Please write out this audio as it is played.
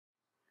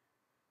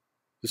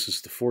This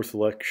is the fourth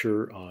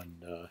lecture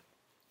on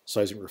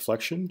seismic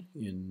reflection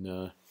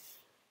in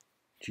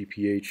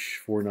GPH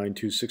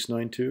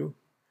 492692.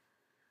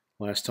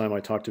 Last time I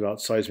talked about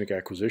seismic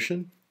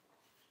acquisition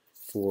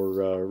for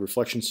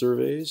reflection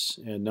surveys,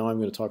 and now I'm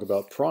going to talk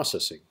about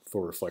processing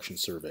for reflection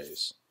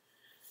surveys.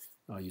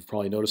 You've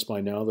probably noticed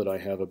by now that I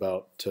have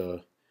about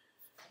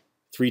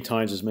 3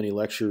 times as many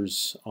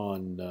lectures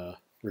on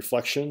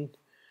reflection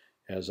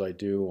as I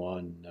do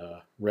on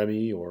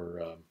REMI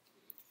or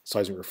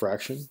seismic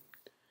refraction.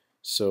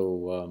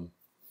 So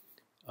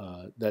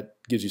that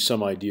gives you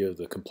some idea of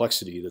the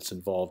complexity that's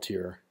involved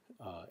here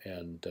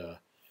and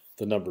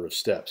the number of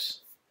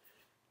steps.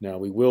 Now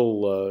we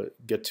will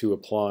get to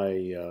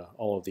apply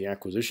all of the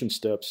acquisition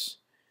steps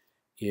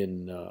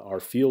in our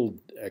field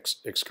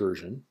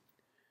excursion,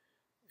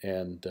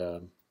 and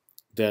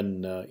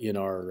then in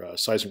our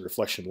seismic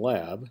reflection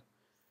lab,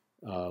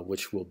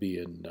 which will be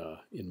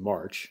in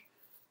March,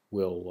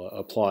 we'll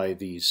apply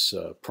these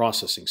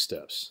processing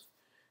steps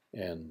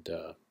and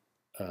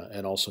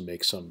also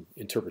make some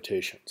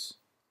interpretations.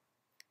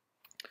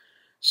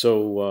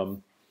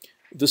 So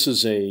this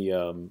is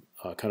a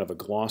kind of a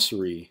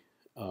glossary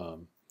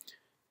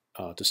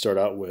to start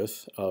out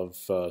with of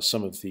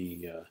some of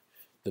the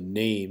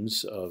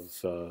names of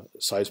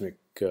seismic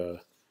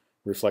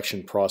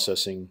reflection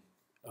processing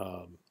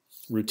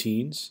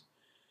routines,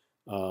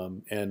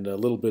 and a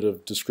little bit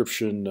of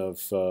description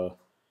of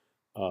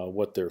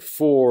what they're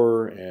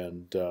for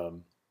and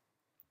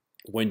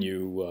when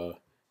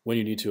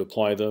you need to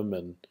apply them,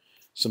 and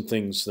some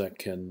things that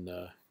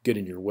can get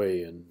in your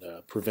way and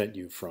prevent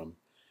you from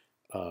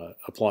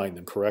applying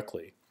them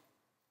correctly.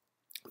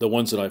 The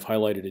ones that I've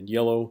highlighted in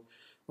yellow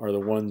are the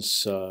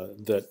ones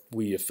that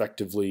we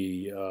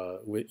effectively,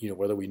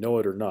 whether we know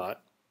it or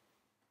not,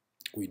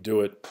 we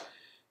do it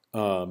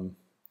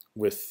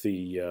with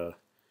the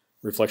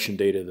reflection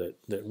data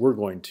that we're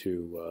going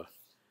to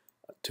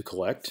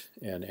collect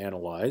and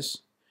analyze.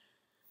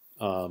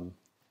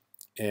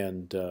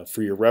 And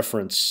for your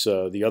reference,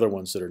 the other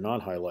ones that are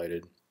not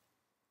highlighted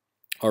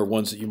are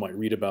ones that you might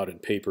read about in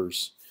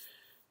papers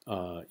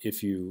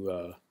if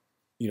you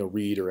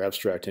read or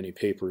abstract any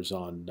papers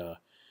on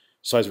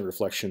seismic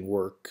reflection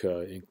work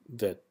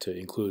that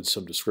includes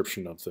some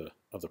description of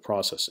the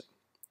processing.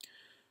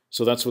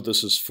 So that's what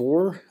this is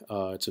for.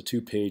 It's a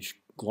 2-page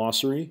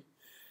glossary.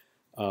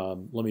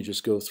 Let me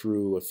just go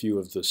through a few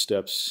of the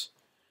steps.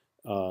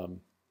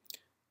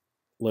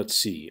 Let's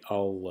see.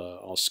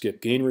 I'll skip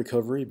gain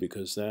recovery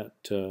because that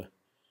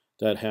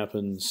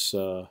happens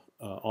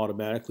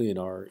automatically in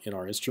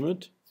our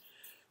instrument.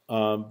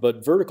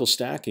 But vertical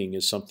stacking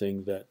is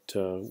something that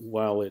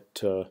while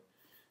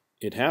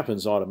it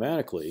happens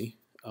automatically,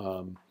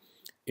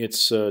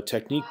 it's a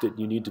technique that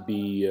you need to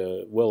be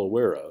well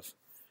aware of.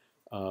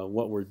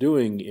 What we're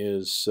doing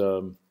is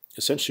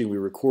essentially we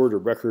record a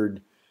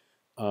record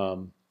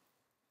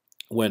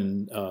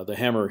when the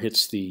hammer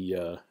hits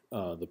the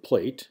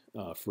plate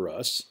for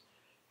us,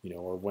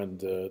 or when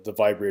the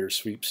vibrator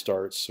sweep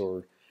starts,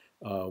 or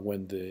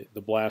when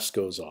the blast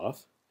goes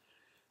off,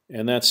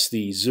 and that's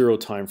the 0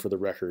 time for the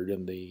record.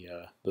 And the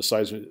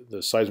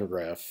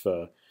seismograph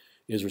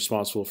is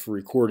responsible for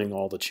recording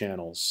all the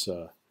channels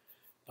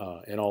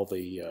and all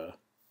the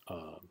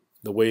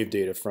wave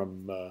data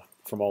from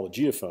all the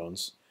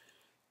geophones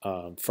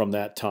from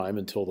that time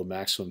until the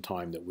maximum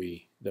time that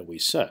we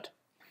set.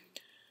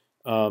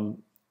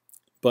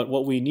 But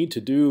what we need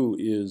to do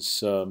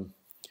is,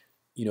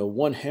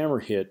 one hammer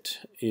hit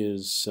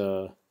is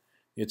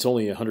it's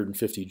only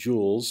 150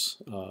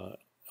 joules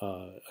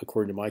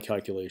according to my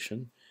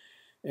calculation,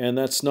 and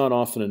that's not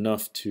often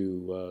enough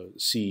to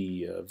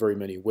see very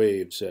many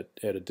waves at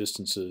a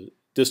distance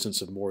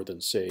of more than,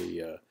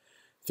 say,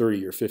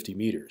 30 or 50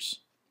 meters.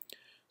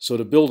 So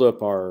to build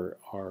up our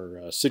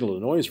signal to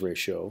noise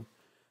ratio,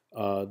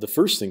 the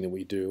first thing that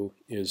we do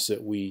is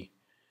that we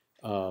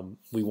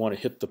want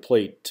to hit the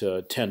plate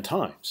 10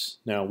 times.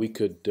 Now we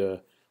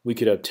could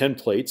have 10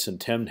 plates and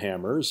 10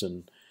 hammers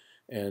and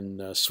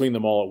swing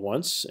them all at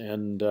once,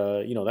 and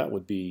that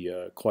would be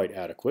quite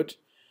adequate.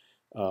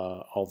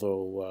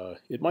 Although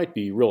it might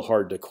be real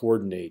hard to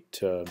coordinate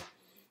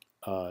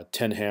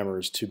 10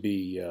 hammers to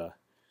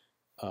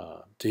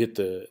hit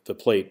the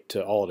plate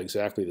all at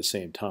exactly the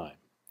same time.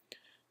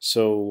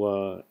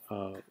 So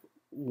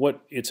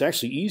what it's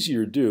actually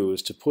easier to do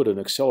is to put an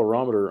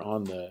accelerometer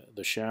on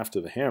the shaft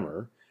of the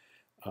hammer,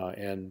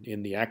 and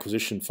in the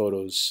acquisition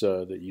photos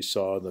that you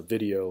saw in the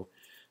video,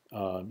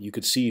 you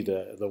could see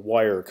the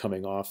wire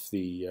coming off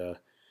the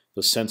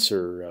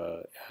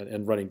sensor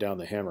and running down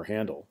the hammer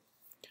handle.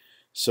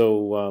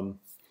 So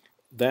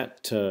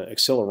that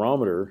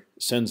accelerometer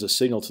sends a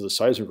signal to the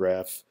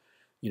seismograph,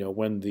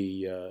 when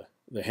the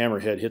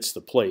hammerhead hits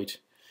the plate,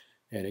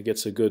 and it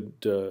gets a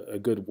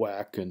good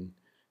whack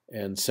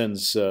and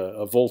sends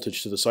a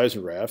voltage to the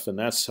seismograph, and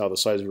that's how the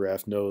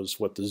seismograph knows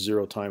what the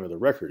 0 time of the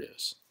record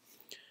is,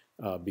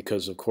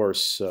 because of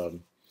course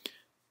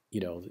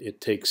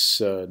it takes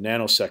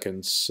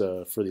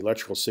nanoseconds for the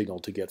electrical signal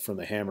to get from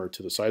the hammer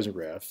to the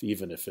seismograph,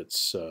 even if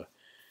it's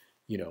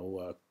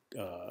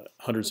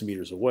hundreds of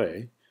meters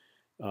away,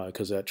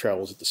 because that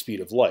travels at the speed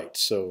of light.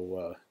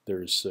 So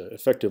there's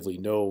effectively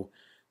no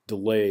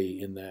delay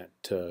in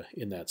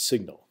that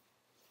signal.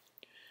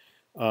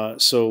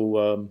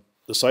 So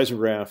the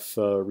seismograph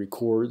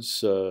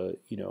records,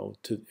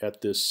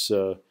 at this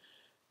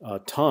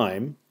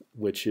time,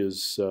 which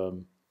is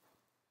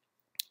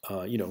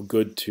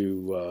good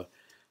to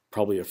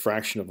probably a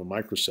fraction of a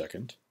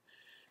microsecond,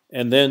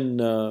 and then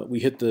we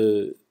hit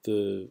the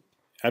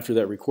after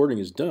that recording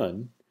is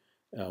done,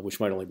 which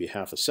might only be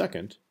half a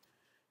second,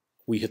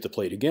 we hit the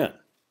plate again.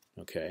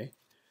 Okay,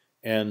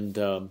 and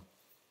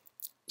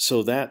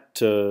so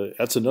that's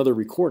another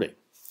recording.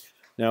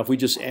 Now, if we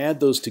just add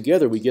those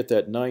together, we get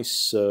that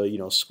nice,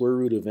 square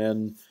root of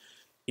n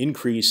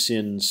increase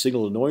in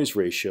signal-to-noise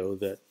ratio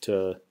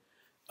that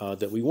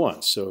we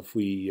want. So if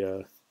we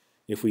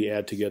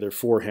add together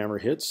 4 hammer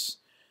hits,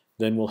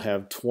 then we'll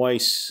have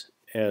twice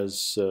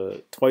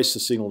the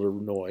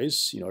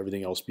signal-to-noise,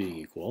 everything else being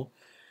equal,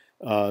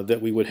 that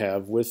we would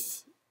have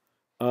with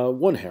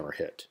 1 hammer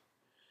hit.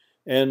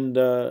 And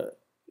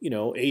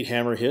 8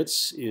 hammer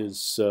hits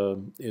is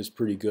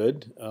pretty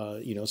good.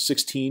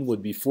 16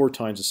 would be 4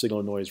 times the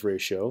signal-to-noise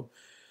ratio,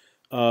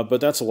 but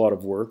that's a lot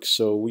of work.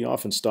 So we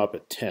often stop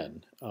at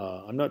 10.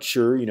 I'm not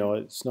sure.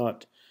 It's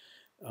not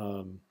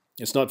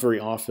very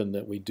often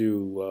that we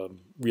do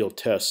real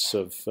tests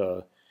of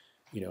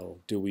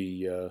do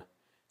we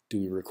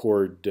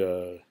record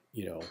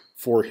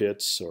 4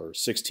 hits or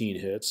 16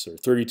 hits or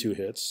 32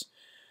 hits.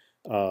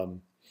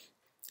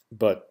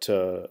 But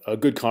a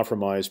good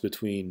compromise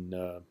between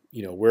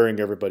wearing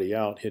everybody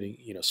out, hitting,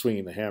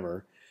 swinging the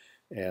hammer,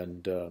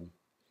 and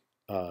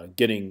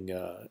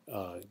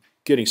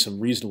getting some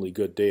reasonably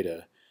good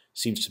data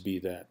seems to be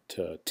that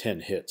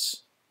 10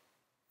 hits.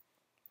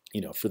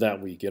 For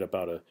that we get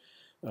about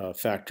a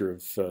factor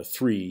of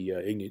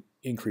 3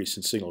 increase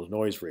in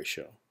signal-to-noise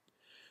ratio.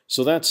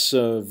 So that's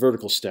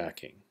vertical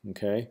stacking.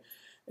 Okay,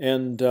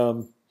 and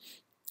the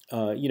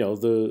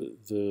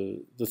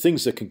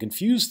things that can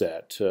confuse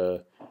that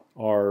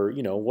are,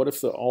 what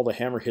if all the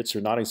hammer hits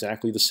are not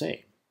exactly the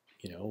same?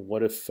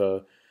 What if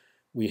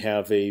we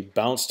have a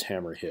bounced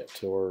hammer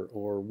hit,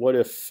 or what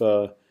if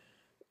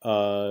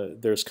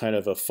there's kind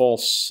of a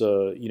false,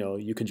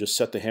 you can just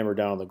set the hammer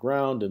down on the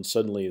ground and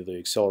suddenly the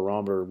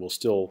accelerometer will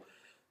still,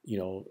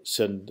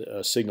 send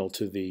a signal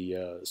to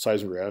the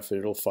seismograph and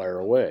it'll fire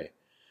away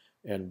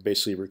and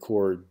basically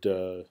record,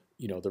 the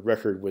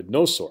record with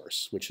no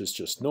source, which is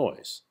just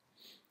noise.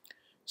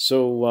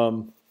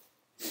 So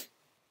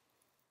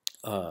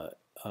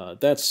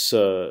that's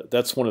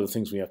one of the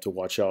things we have to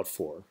watch out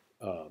for.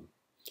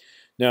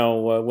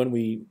 Now, when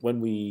we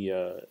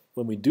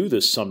do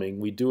this summing,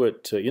 we do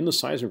it in the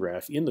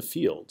seismograph in the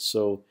field,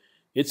 so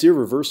it's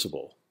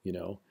irreversible.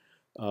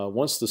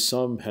 Once the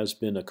sum has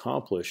been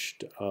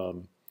accomplished,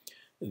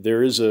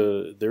 there is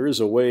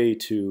a way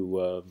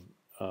to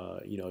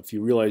if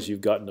you realize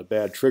you've gotten a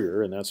bad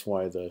trigger, and that's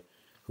why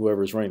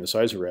whoever's running the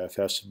seismograph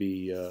has to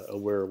be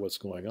aware of what's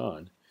going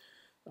on.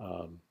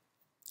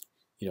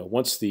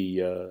 Once they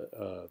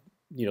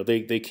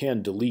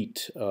can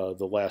delete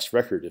the last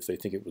record if they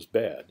think it was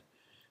bad,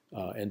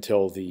 and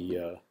tell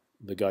the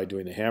guy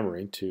doing the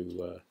hammering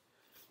to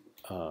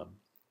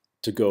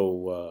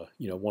go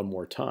one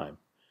more time.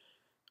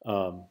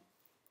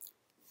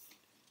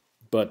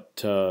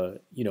 But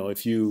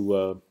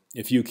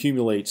if you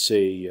accumulate,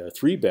 say,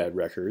 3 bad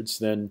records,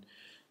 then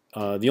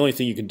the only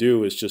thing you can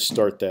do is just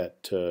start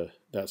that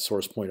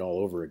source point all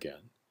over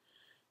again.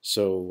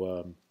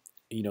 So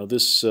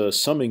this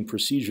summing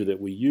procedure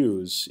that we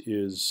use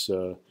is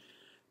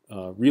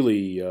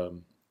really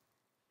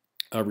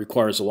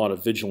requires a lot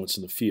of vigilance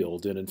in the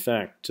field. And in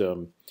fact,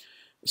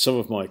 some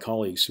of my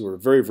colleagues who are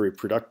very, very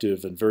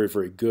productive and very,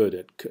 very good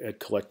at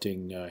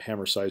collecting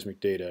hammer seismic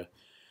data,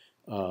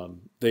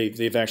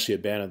 they've actually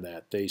abandoned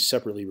that. They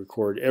separately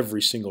record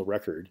every single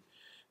record,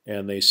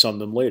 and they sum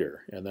them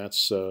later. And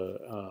that's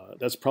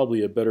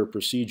probably a better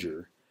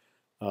procedure.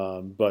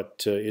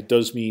 But it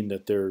does mean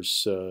that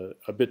there's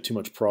a bit too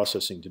much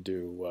processing to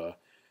do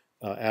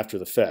after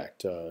the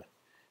fact.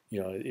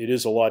 It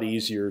is a lot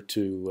easier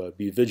to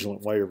be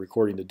vigilant while you're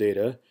recording the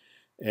data,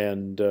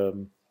 and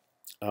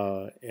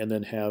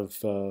then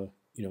have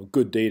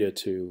good data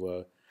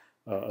to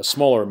a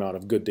smaller amount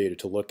of good data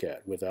to look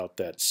at without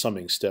that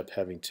summing step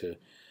having to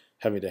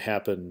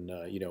happen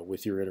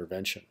with your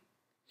intervention.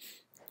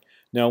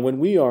 Now, when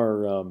we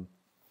are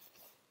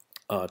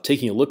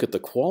taking a look at the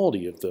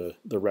quality of the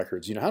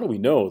records, how do we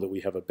know that we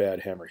have a bad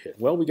hammer hit?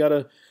 Well, we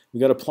gotta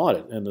plot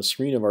it, and the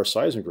screen of our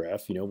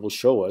seismograph, will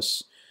show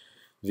us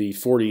the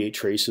 48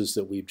 traces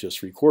that we've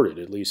just recorded,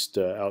 at least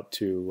out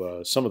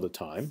to some of the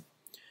time.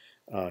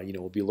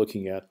 We'll be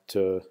looking at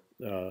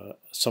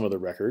some of the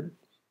record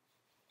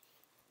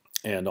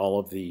and all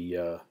of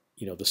the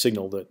the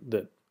signal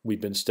that we've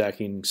been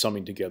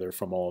summing together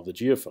from all of the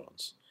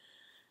geophones.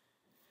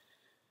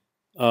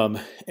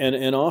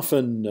 And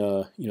often,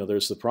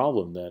 there's the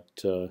problem that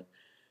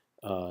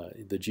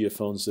the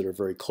geophones that are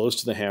very close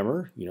to the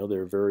hammer,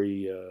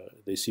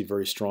 they see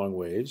very strong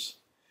waves,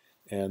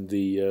 and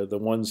the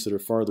ones that are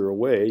farther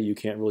away, you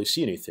can't really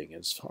see anything.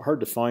 It's hard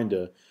to find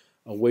a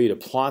way to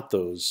plot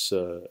those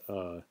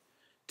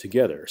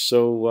together.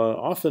 So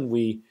often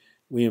we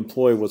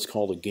employ what's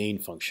called a gain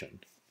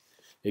function.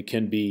 It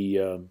can be,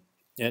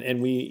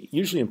 and we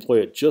usually employ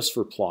it just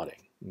for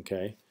plotting.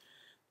 Okay,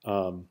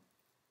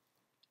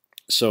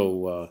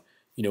 so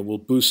we'll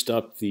boost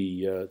up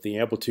the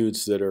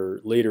amplitudes that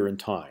are later in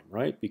time,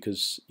 right?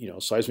 Because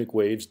seismic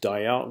waves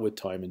die out with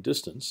time and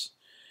distance,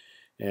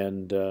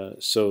 and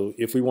so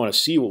if we want to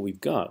see what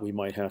we've got, we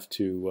might have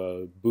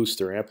to boost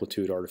their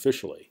amplitude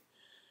artificially.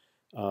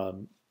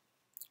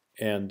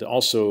 And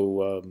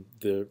also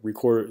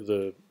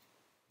the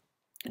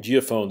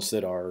geophones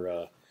that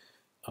are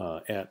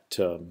at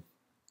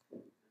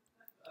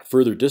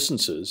further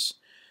distances,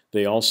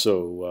 they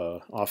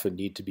also often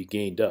need to be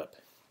gained up.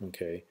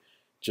 Okay,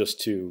 just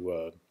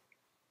to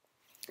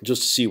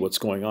see what's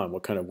going on,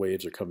 what kind of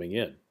waves are coming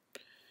in,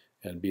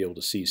 and be able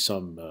to see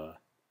some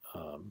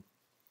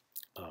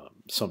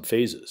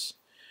phases.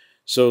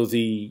 So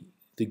the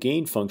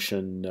gain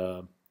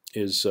function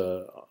is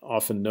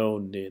often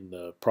known in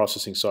the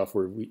processing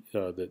software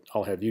that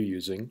I'll have you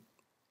using.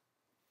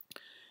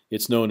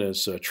 It's known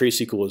as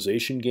trace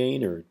equalization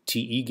gain, or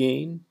TE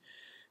gain,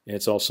 and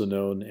it's also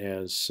known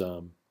as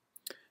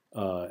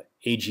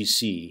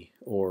AGC,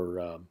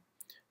 or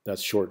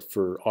that's short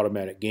for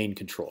automatic gain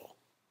control.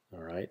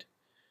 All right,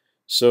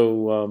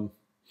 so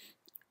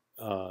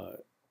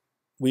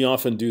we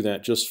often do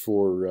that just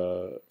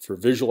for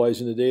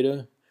visualizing the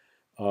data,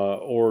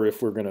 or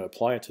if we're going to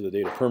apply it to the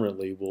data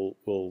permanently,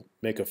 we'll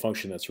make a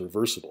function that's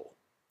reversible.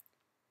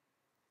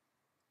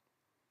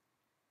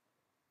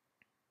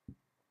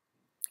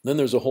 Then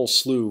there's a whole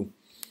slew,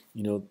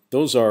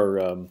 those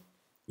are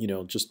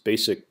just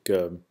basic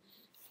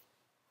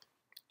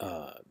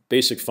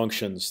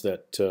functions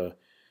that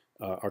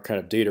are kind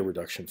of data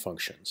reduction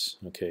functions.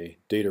 Okay,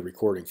 data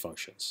recording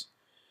functions.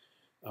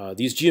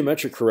 These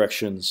geometric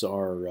corrections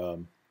are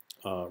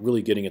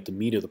really getting at the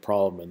meat of the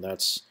problem, and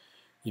that's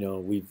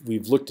we've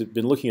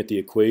been looking at the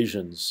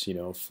equations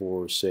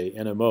for, say,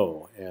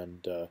 NMO,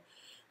 and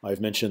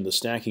I've mentioned the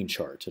stacking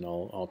chart, and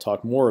I'll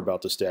talk more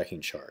about the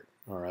stacking chart.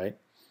 All right.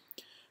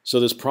 So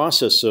this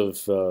process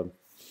of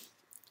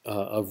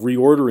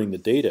reordering the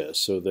data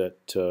so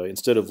that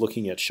instead of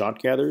looking at shot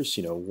gathers,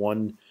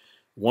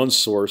 one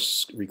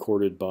source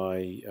recorded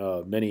by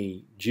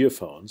many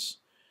geophones,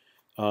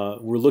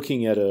 we're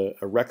looking at a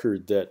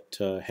record that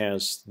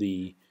has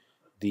the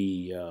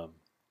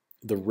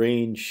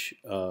range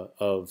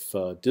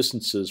of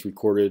distances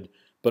recorded,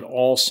 but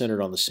all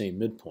centered on the same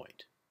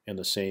midpoint and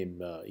the same,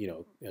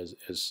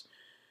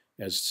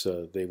 as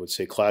they would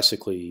say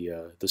classically,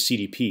 the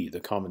CDP, the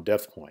common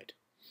depth point.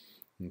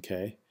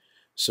 Okay,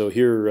 so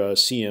here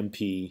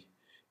CMP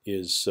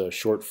is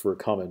short for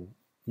common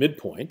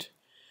midpoint,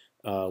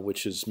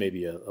 which is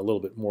maybe a little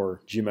bit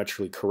more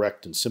geometrically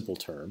correct and simple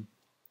term,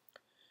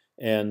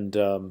 and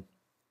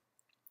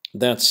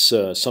that's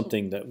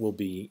something that will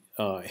be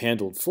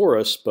handled for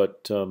us.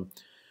 But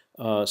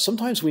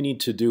sometimes we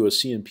need to do a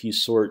CMP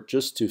sort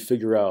just to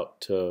figure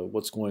out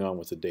what's going on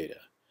with the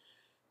data,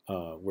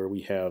 where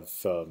we have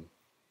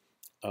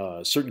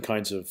certain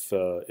kinds of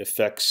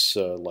effects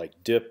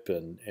like dip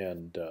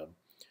and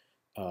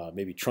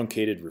maybe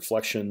truncated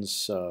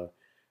reflections.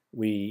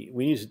 We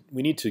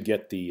need to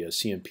get the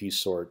CMP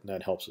sort, and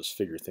that helps us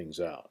figure things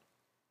out.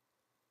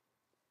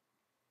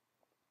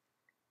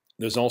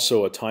 There's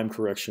also a time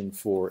correction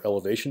for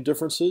elevation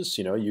differences.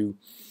 You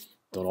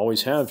don't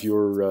always have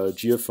your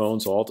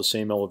geophones all at the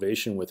same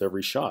elevation with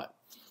every shot,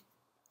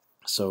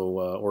 so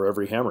or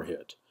every hammer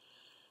hit.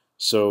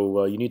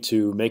 So you need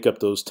to make up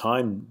those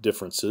time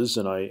differences,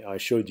 and I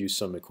showed you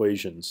some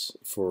equations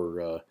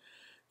for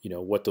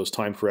what those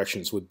time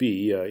corrections would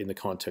be in the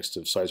context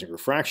of seismic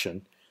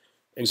refraction.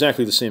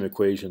 Exactly the same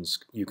equations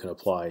you can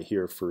apply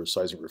here for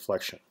seismic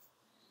reflection.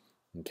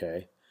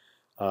 Okay,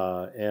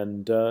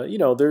 and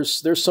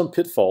there's some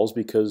pitfalls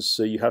because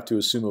you have to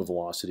assume a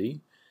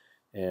velocity,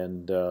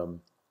 and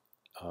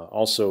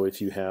also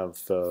if you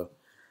have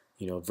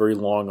very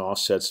long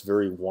offsets,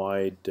 very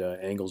wide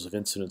angles of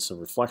incidence and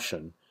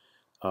reflection,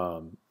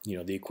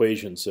 the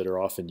equations that are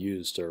often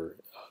used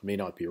may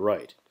not be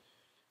right.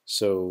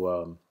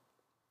 So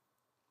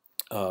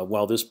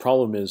while this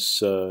problem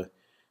is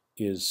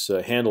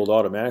handled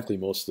automatically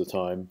most of the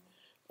time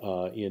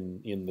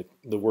in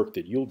the work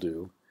that you'll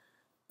do,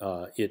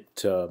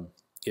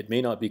 it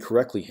may not be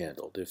correctly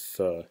handled if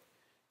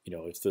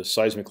if the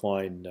seismic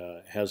line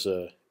has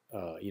a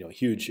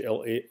huge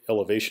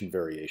elevation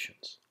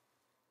variations.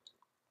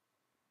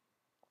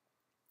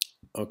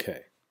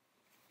 Okay.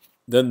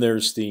 Then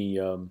there's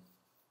the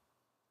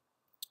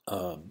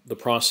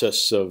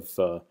process of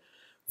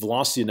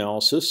velocity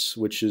analysis,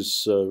 which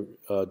is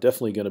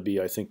definitely going to be,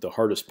 I think, the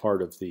hardest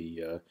part of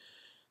the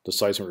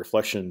seismic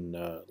reflection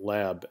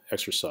lab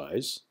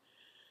exercise,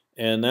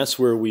 and that's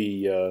where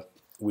we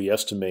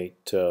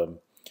estimate the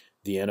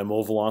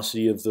NMO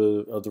velocity of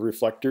the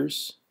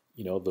reflectors,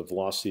 the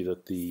velocity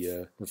that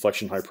the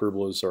reflection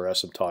hyperbolas are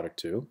asymptotic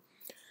to,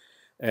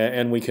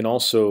 And we can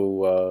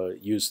also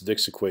use the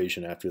Dix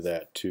equation after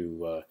that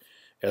to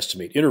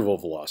estimate interval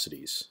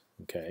velocities.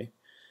 Okay,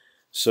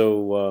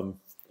 so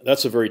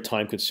that's a very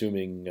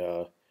time-consuming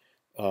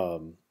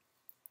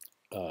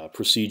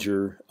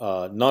procedure.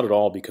 Not at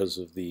all because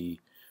of the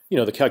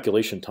the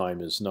calculation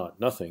time is not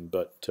nothing,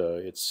 but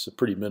it's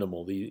pretty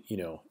minimal.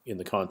 In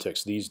the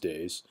context these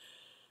days,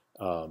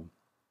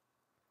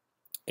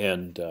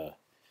 and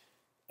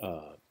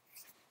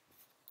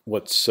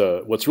what's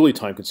really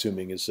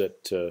time-consuming is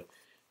that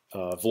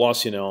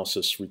velocity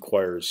analysis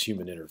requires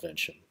human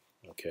intervention.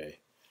 Okay,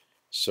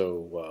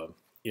 so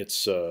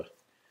it's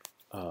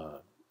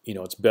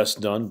it's best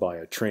done by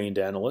a trained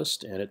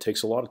analyst, and it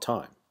takes a lot of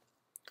time.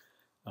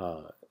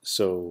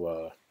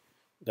 So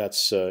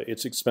that's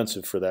it's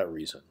expensive for that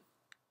reason.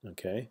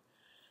 Okay,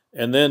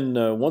 and then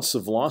once the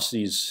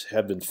velocities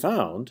have been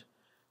found,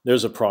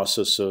 there's a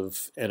process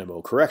of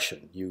NMO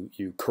correction.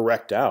 You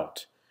correct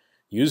out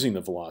using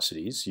the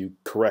velocities. You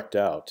correct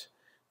out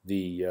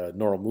the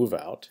normal move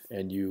out,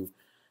 and you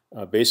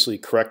basically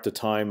correct the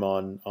time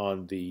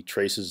on the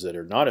traces that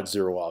are not at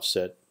zero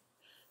offset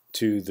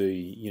to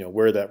the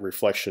where that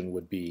reflection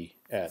would be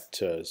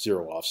at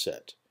zero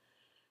offset.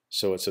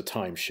 So it's a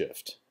time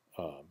shift,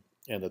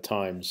 and the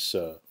times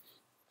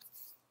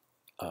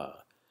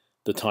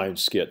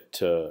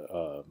get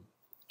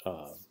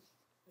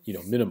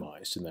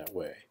minimized in that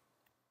way.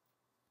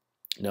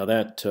 Now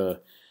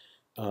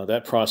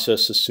that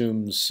process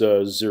assumes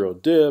zero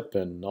dip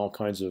and all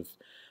kinds of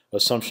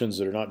assumptions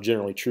that are not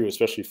generally true,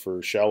 especially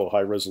for shallow,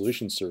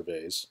 high-resolution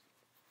surveys.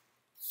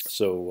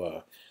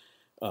 So,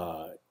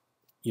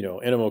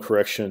 NMO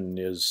correction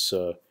is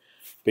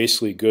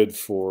basically good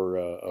for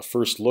a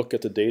first look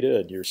at the data,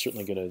 and you're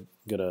certainly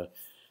gonna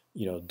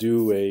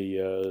do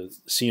a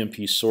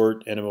CMP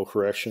sort, NMO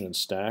correction, and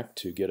stack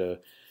to get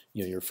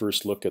your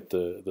first look at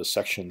the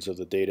sections of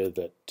the data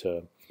that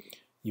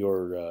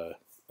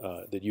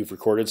that you've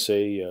recorded,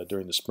 say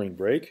during the spring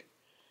break.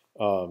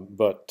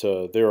 But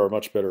there are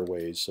much better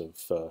ways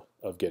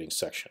of getting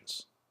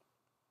sections.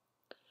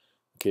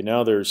 Okay,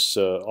 now there's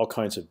all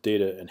kinds of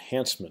data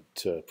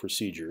enhancement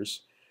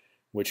procedures,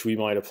 which we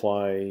might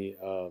apply,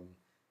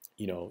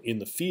 in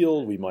the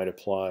field. We might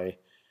apply,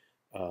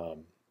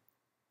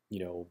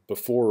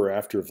 before or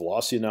after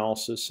velocity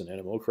analysis and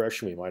NMO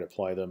correction. We might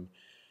apply them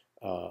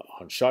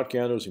on shot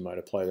gathers. We might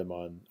apply them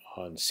on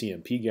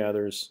CMP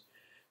gathers.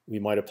 We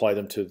might apply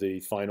them to the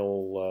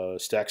final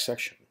stack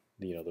section.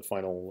 The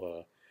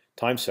final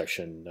time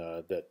section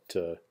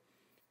that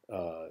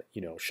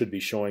should be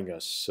showing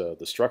us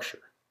the structure.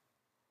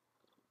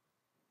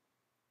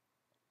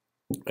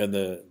 And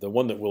the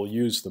one that we'll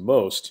use the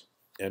most,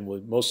 and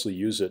we'll mostly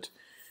use it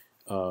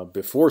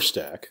before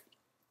stack,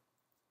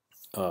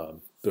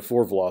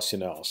 before velocity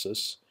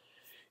analysis,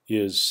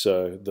 is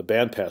the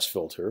bandpass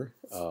filter,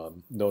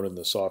 known in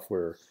the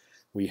software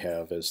we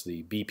have as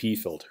the BP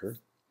filter.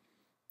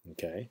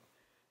 Okay,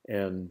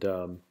 and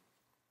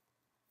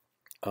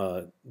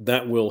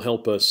that will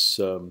help us.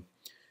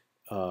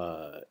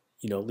 At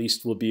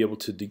least we'll be able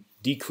to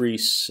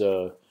decrease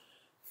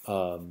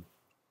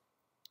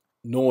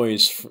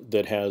noise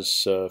that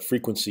has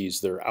frequencies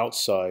that are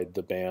outside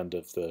the band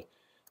of the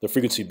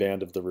frequency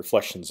band of the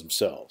reflections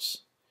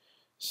themselves.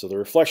 So the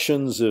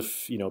reflections,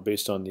 if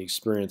based on the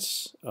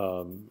experience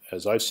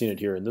as I've seen it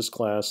here in this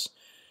class,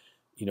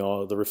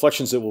 the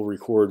reflections that we'll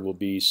record will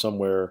be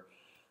somewhere.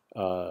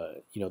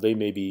 They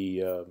may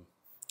be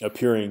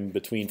appearing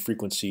between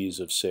frequencies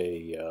of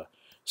say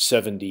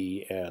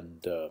 70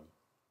 and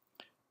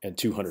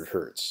 200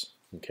 hertz.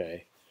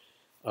 Okay.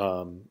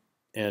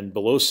 And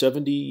below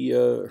 70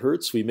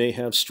 hertz, we may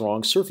have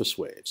strong surface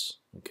waves.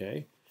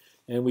 Okay,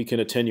 and we can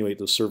attenuate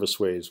those surface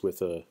waves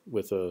with a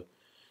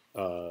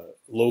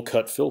low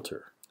cut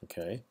filter.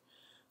 Okay,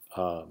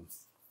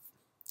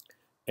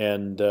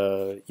 and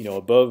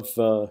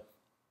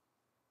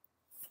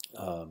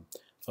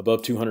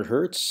above 200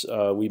 hertz,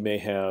 we may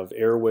have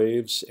air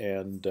waves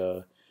and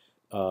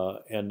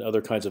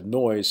other kinds of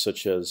noise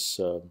such as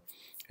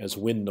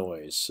wind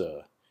noise.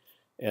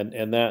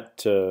 And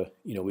that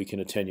we can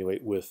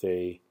attenuate with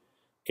a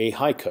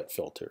high cut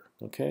filter.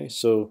 Okay,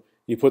 so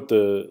you put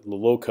the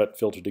low cut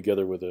filter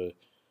together with a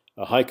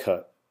high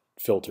cut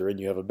filter, and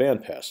you have a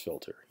bandpass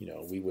filter.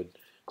 We would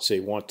say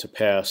want to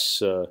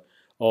pass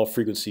all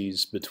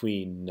frequencies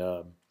between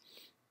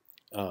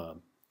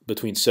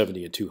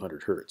 70 and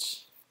 200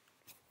 hertz.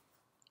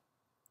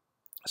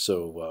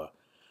 So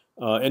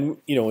and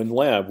in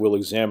lab we'll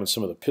examine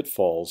some of the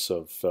pitfalls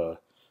of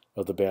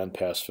the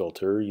bandpass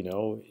filter.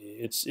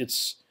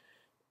 It's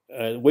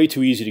way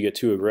too easy to get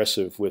too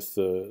aggressive with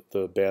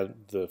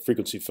the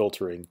frequency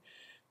filtering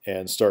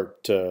and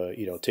start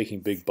taking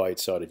big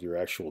bites out of your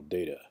actual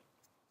data.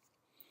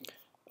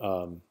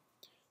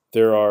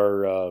 There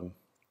are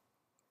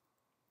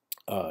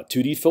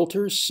 2D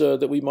filters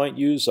that we might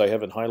use. I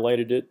haven't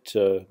highlighted it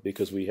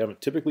because we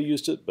haven't typically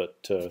used it,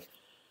 but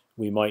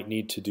we might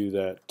need to do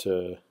that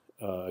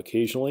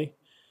occasionally.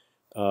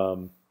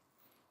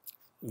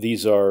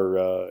 these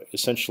are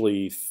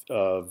essentially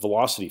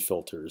velocity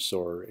filters,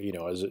 or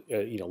as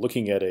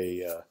looking at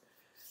a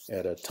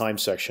time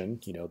section,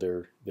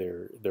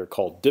 they're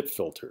called dip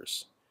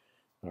filters.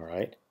 All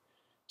right.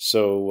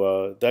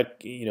 So that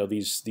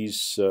these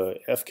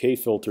FK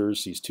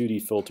filters, these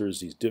 2D filters,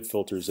 these dip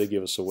filters, they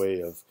give us a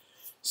way of,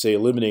 say,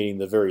 eliminating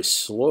the very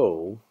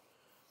slow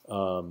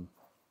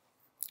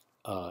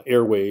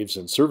air waves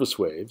and surface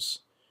waves,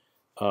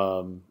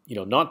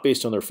 not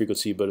based on their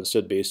frequency, but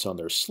instead based on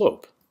their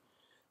slope.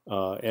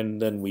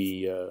 And then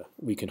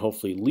we can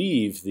hopefully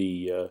leave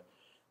the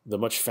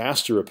much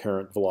faster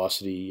apparent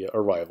velocity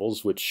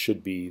arrivals, which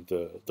should be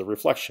the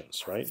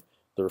reflections, right?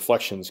 The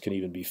reflections can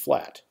even be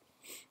flat.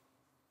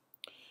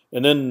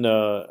 And then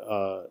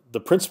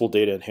the principal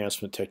data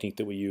enhancement technique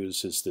that we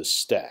use is this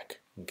stack.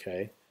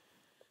 Okay,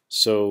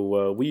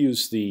 so we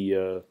use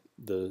the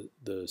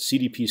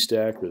CDP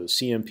stack or the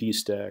CMP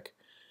stack.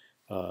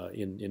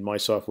 In my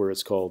software,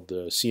 it's called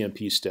the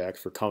CMP stack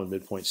for common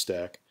midpoint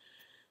stack.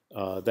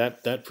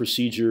 That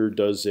procedure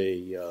does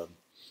a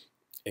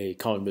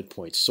common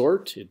midpoint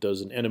sort. It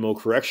does an NMO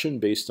correction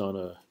based on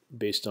a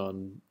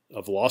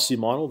velocity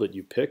model that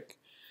you pick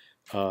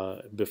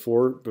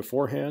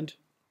beforehand,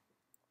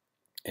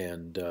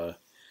 and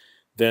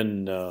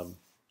then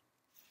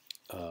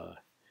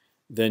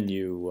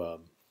you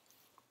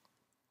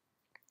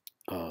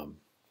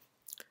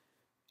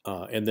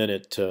and then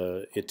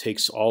it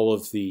takes all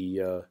of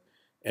the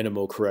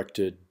NMO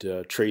corrected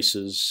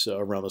traces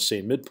around the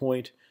same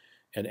midpoint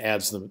and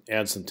adds them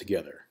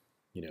together,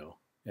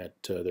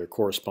 at their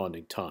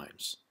corresponding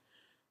times.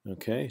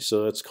 Okay,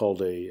 so that's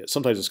called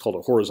sometimes it's called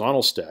a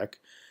horizontal stack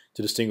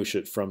to distinguish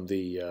it from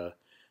the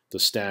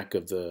stack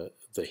of the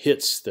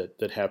hits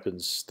that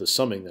happens, the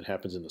summing that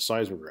happens in the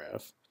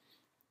seismograph,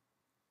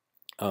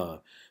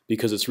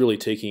 because it's really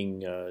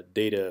taking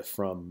data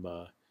from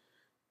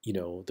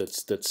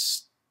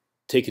that's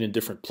taken in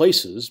different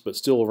places but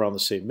still around the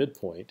same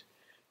midpoint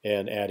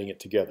and adding it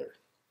together.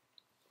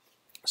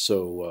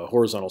 So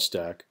horizontal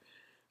stack.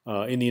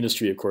 In the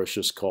industry, of course,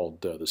 just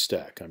called the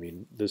stack. I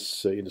mean,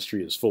 this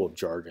industry is full of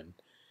jargon,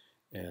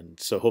 and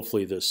so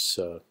hopefully this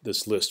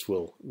list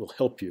will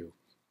help you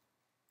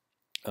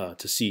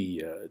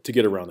to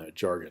get around that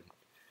jargon.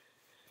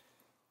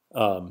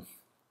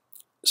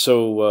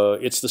 So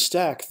it's the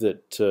stack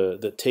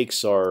that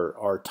takes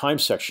our time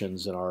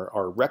sections and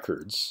our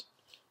records.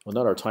 Well,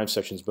 not our time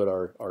sections, but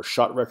our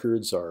shot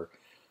records, our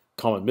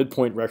common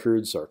midpoint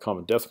records, our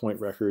common depth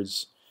point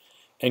records,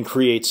 and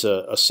creates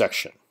a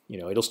section.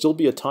 It'll still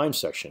be a time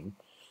section,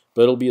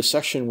 but it'll be a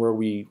section where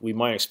we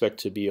might expect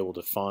to be able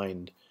to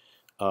find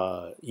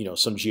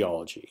some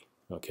geology.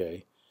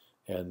 Okay,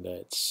 and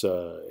it's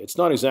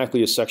not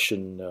exactly a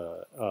section,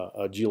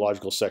 a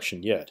geological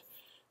section yet,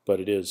 but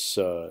it is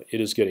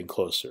getting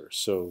closer.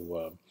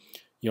 So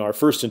our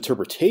first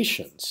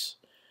interpretations,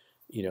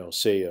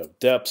 say of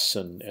depths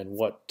and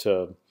what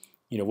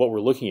what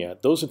we're looking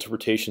at, those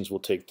interpretations will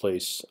take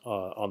place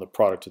on the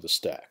product of the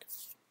stack.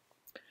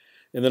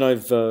 And then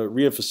I've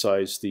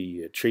reemphasized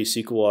the trace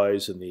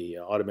equalize and the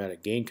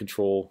automatic gain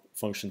control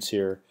functions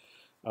here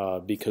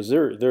because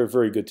they're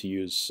very good to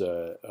use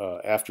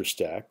after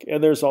stack.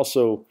 And there's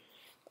also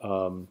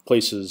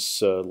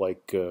places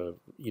like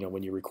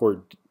when you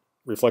record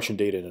reflection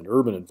data in an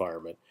urban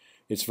environment,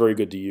 it's very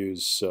good to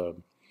use the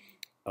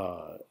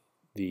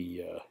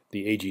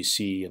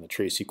AGC and the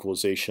trace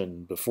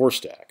equalization before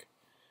stack.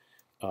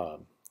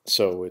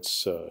 So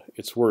it's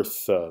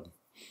worth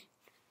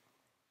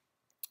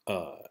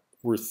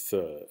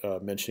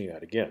mentioning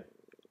that again.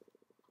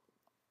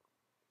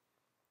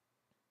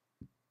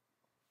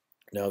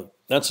 Now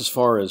that's as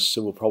far as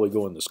we'll probably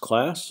go in this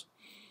class,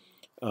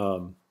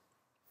 but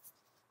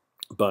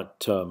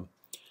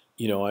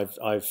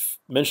I've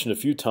mentioned a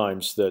few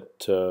times that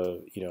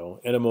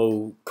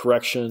NMO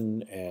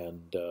correction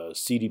and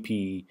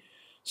CDP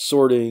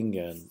sorting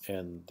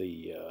and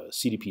the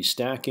CDP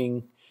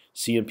stacking,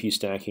 CMP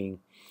stacking,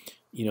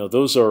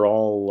 those are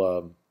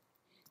all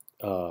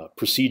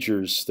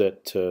procedures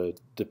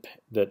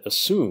that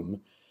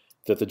assume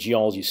that the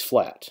geology is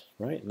flat,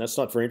 right? And that's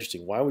not very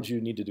interesting. Why would you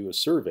need to do a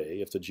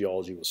survey if the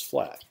geology was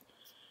flat?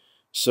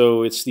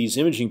 So it's these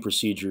imaging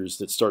procedures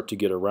that start to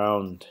get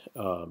around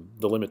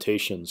the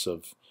limitations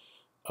of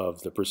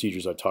the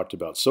procedures I've talked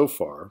about so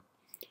far,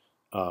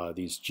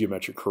 these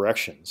geometric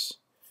corrections,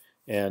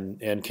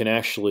 and can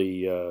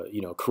actually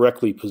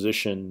correctly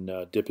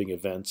position dipping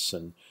events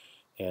and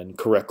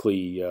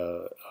correctly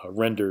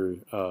render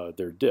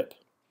their dip.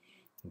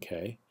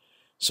 Okay,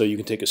 so you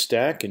can take a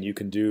stack and you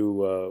can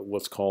do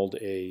what's called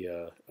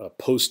a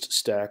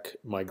post-stack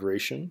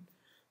migration.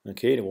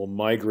 Okay, and it will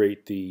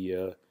migrate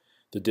the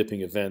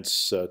dipping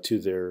events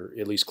to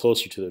at least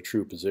closer to their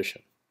true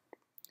position.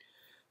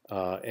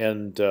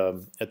 And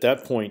at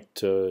that point,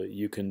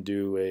 you can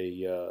do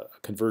a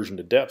conversion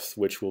to depth,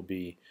 which will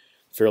be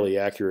fairly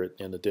accurate,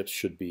 and the dips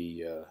should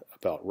be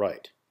about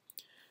right.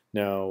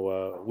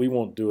 Now, we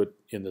won't do it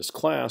in this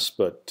class,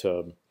 but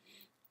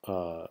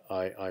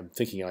I'm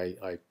thinking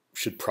I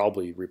should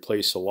probably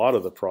replace a lot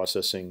of the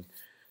processing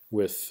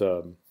with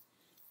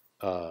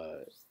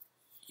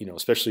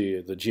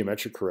especially the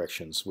geometric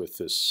corrections with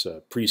this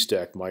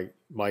pre-stack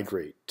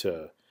migrate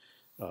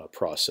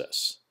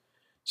process.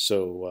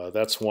 So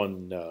that's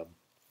one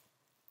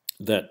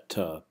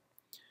that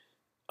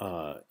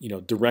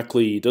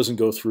directly doesn't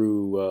go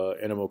through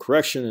NMO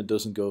correction. It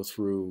doesn't go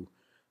through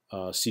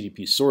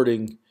CDP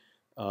sorting.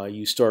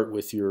 You start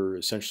with your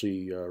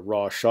essentially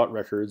raw shot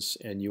records,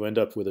 and you end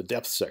up with a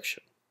depth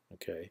section.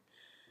 Okay,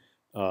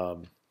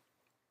 and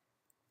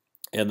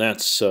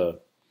that's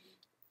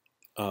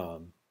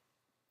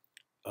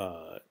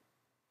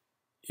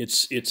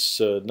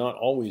it's not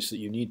always that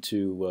you need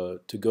to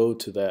go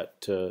to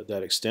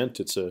that extent.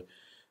 It's a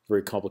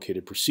very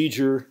complicated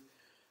procedure.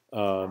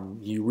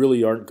 You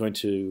really aren't going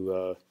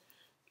to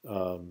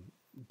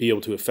be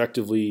able to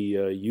effectively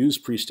use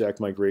pre-stack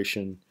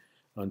migration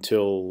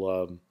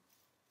until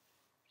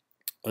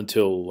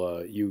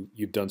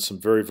you've done some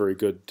very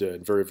good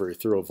and very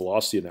thorough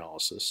velocity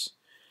analysis.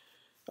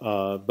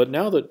 But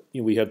now that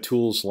we have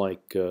tools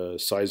like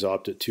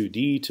SeisOpt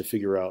 2D to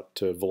figure out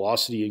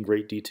velocity in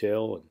great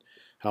detail and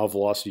how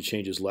velocity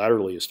changes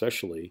laterally,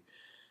 especially,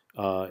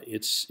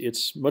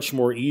 it's much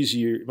more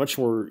easy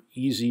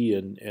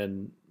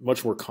and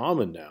much more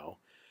common now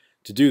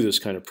to do this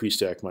kind of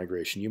pre-stack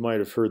migration. You might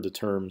have heard the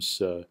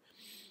terms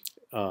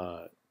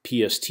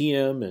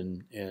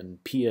PSTM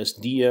and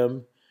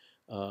PSDM.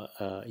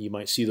 You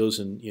might see those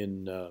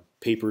in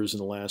papers in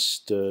the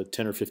last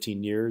 10 or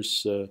 15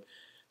 years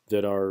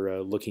that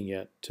are looking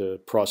at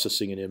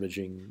processing and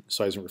imaging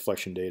seismic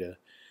reflection data.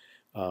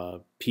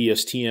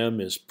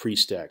 PSTM is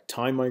pre-stack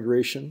time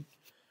migration,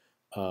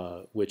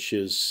 which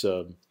is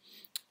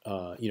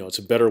it's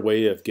a better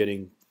way of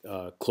getting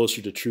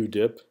closer to true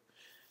dip,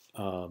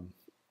 and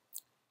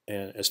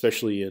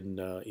especially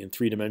in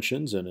 3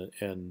 dimensions and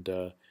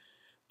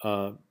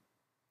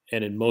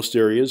in most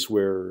areas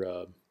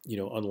where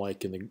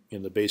unlike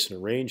in the basin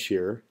and range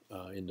here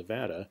in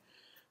Nevada,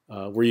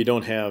 where you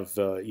don't have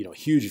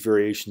huge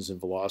variations in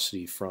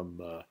velocity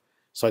from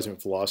seismic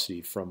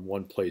velocity from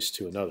one place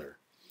to another,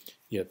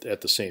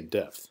 at the same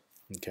depth.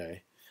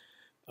 Okay,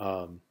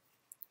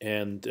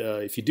 and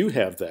if you do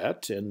have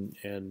that, and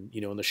in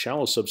the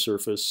shallow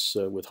subsurface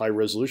with high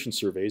resolution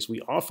surveys,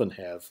 we often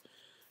have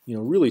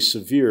really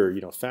severe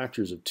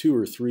factors of 2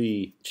 or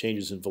 3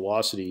 changes in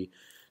velocity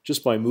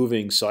just by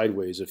moving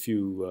sideways a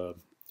few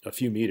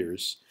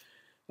meters.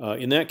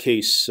 In that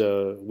case,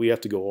 we have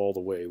to go all the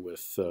way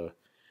with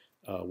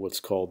what's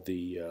called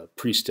the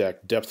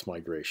pre-stack depth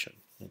migration.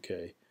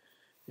 Okay,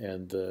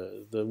 and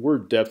the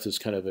word depth is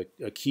kind of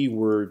a key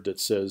word that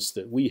says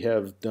that we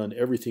have done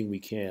everything we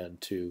can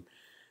to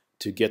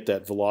get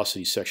that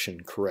velocity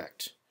section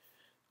correct,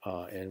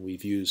 and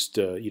we've used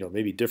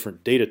maybe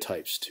different data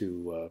types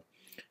to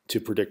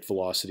predict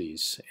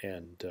velocities,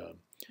 and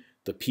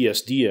the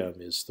PSDM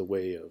is the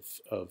way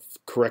of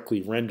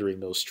correctly rendering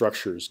those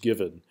structures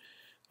given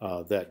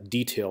that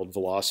detailed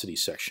velocity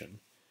section.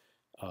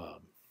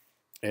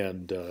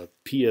 And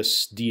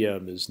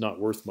PSDM is not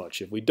worth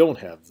much if we don't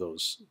have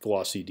those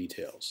velocity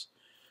details.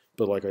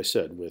 But like I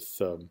said,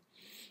 with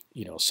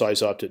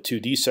SeisOpt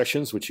 2D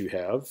sections, which you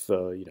have,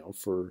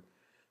 for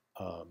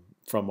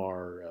from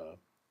our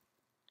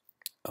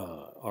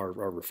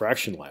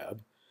refraction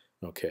lab,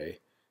 okay,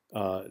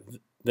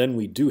 then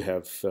we do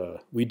have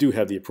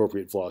the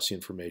appropriate velocity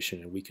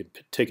information, and we can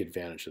take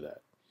advantage of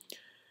that.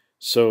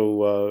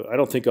 So I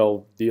don't think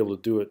I'll be able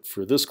to do it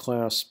for this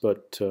class,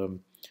 but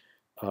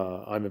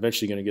I'm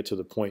eventually going to get to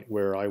the point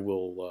where I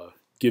will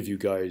give you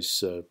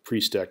guys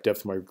pre-stack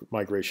depth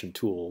migration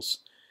tools,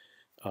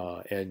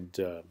 and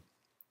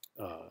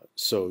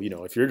so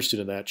if you're interested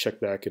in that, check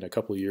back in a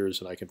couple of years,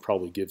 and I can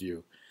probably give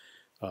you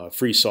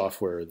free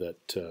software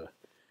that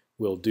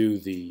will do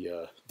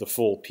the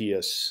full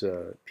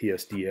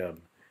PSDM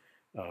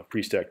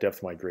pre-stack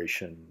depth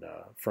migration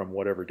from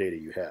whatever data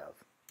you have.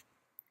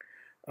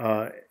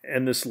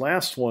 And this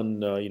last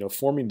one,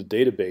 forming the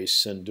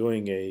database and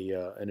doing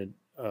an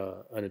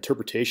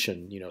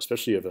interpretation,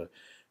 especially of a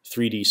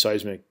 3D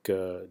seismic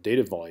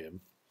data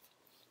volume,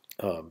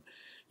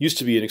 used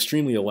to be an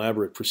extremely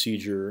elaborate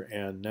procedure,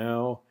 and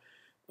now,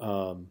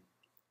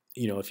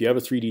 if you have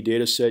a 3D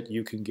data set,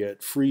 you can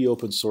get free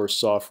open source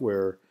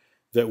software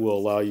that will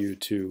allow you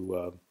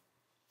to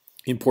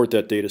import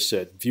that data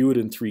set, view it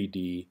in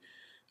 3D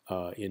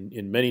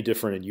in many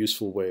different and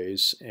useful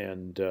ways,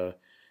 and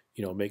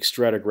make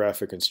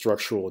stratigraphic and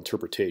structural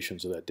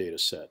interpretations of that data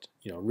set,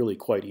 really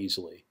quite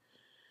easily.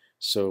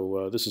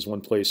 So this is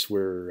one place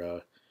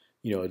where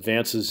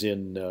advances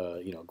in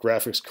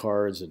graphics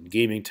cards and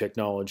gaming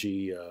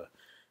technology,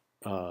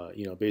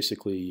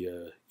 basically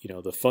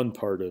the fun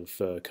part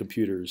of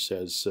computers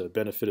has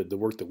benefited the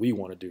work that we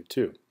want to do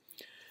too.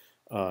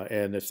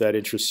 And if that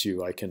interests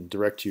you, I can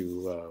direct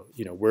you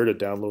where to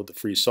download the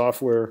free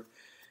software,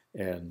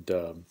 and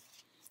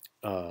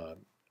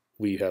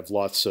we have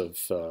lots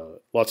of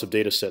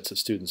data sets that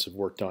students have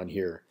worked on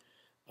here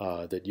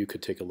that you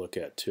could take a look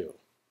at too.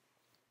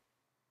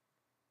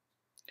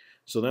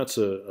 So that's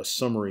a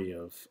summary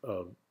of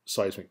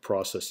seismic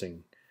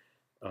processing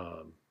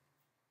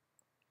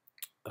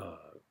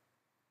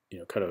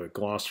kind of a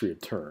glossary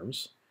of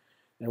terms.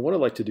 And what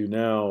I'd like to do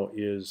now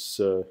is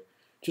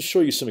just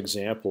show you some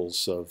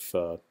examples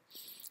of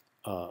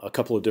a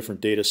couple of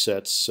different data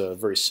sets,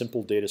 very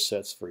simple data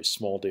sets, very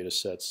small data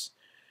sets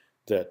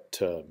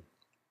that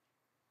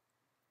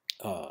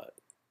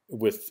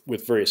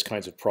with various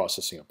kinds of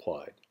processing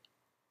applied.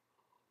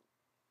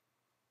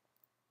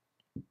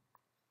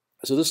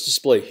 So this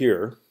display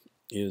here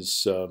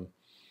is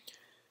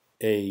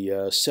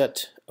a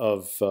set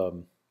of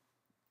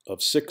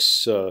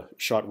 6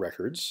 shot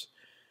records,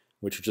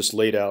 which are just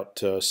laid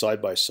out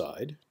side by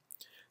side.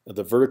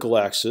 The vertical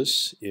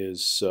axis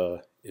is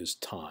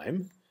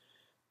time,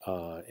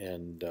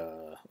 and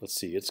let's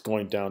see, it's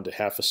going down to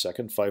half a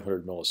second,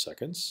 500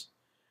 milliseconds.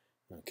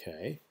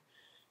 Okay,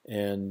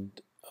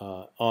 and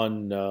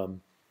on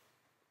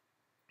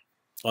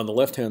the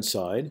left-hand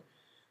side,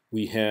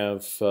 we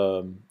have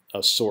a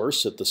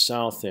source at the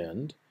south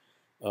end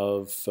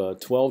of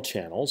 12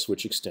 channels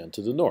which extend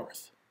to the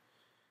north,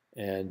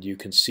 and you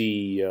can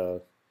see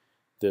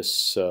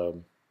this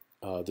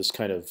this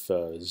kind of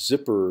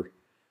zipper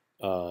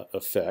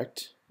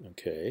effect.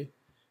 Okay,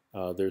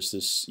 there's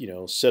this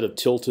set of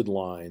tilted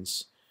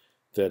lines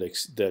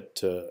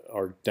that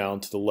are down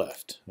to the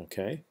left.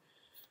 Okay,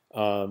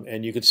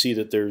 and you can see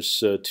that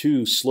there's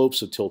 2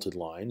 slopes of tilted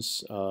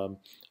lines. I don't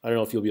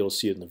know if you'll be able to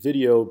see it in the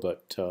video,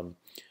 but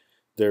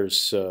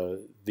there's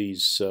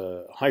these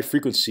high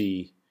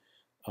frequency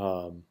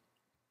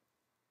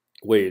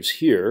waves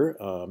here.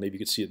 Maybe you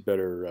can see it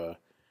better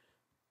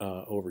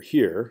over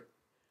here.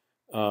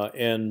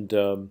 And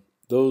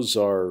those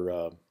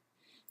are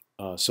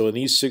so in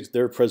these 6,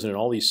 they're present in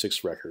all these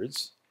 6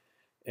 records.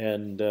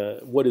 And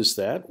what is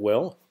that?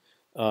 Well,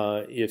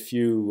 if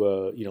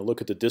you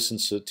look at the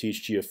distance to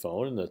each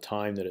geophone and the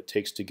time that it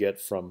takes to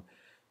get from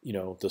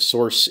the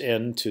source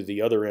end to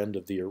the other end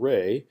of the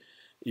array,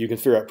 you can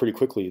figure out pretty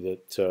quickly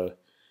that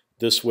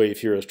this wave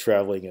here is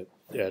traveling at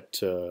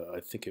I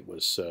think it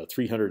was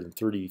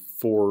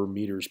 334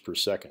 meters per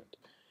second.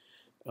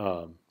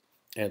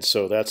 And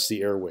so that's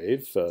the air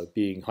wave.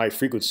 Being high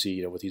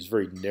frequency, with these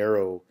very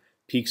narrow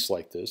peaks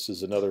like this,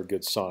 is another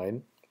good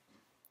sign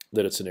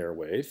that it's an air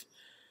wave.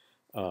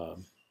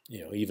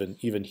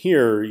 Even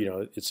here,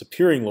 it's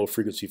appearing low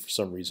frequency for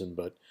some reason,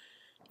 but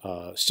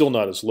still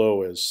not as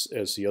low as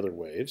the other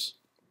waves.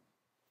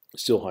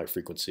 Still high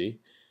frequency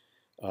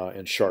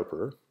and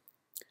sharper.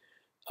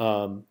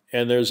 And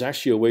there's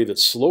actually a wave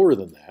that's slower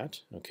than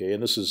that. Okay,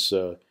 and this is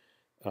a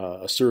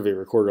survey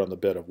recorded on the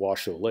bed of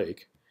Washoe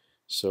Lake.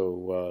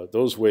 So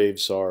those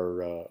waves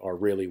are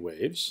Rayleigh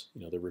waves.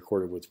 They're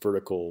recorded with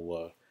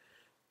vertical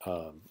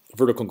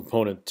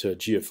component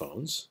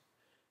geophones.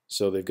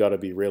 So they've got to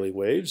be Rayleigh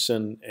waves,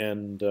 and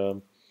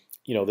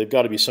they've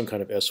got to be some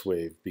kind of S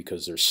wave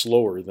because they're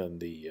slower than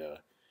the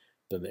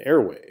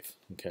air wave.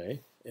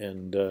 Okay,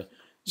 and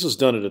this was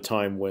done at a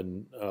time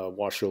when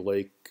Washoe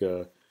Lake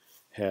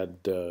had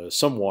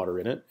some water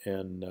in it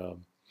and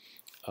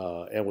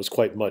was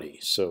quite muddy.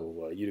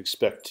 So you'd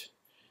expect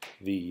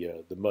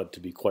the mud to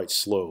be quite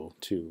slow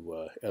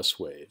to S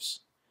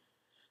waves.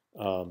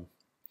 Now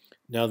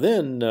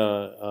then,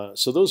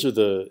 so those are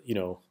the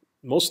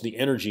most of the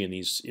energy in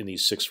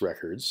these 6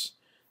 records,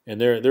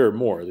 and there are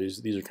more.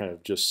 These are kind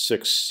of just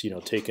 6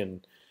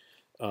 taken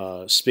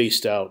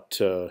spaced out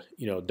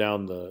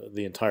down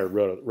the entire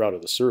route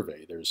of the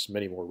survey. There's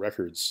many more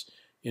records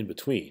in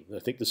between. I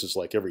think this is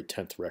like every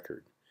 10th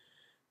record.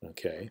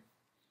 Okay.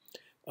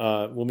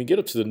 When we get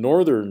up to the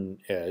northern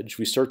edge,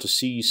 we start to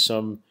see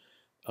some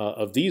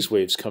of these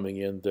waves coming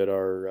in that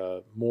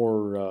are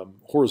more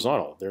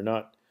horizontal. They're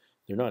not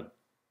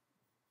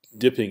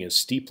dipping as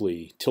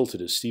steeply,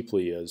 tilted as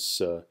steeply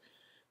as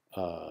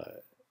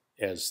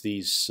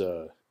these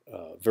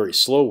very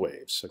slow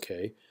waves.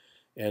 Okay,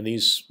 and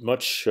these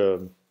waves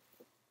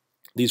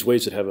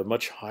that have a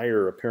much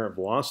higher apparent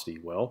velocity.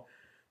 Well,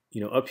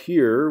 up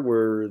here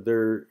where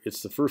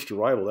it's the first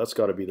arrival, that's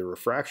got to be the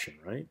refraction,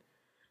 right?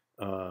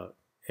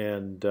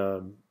 And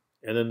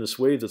then this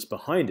wave that's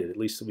behind it, at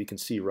least that we can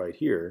see right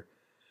here,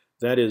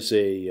 that's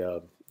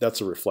a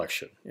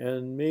reflection,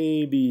 and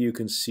maybe you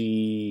can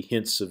see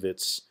hints of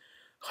its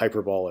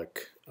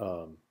hyperbolic,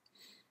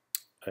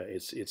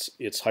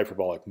 its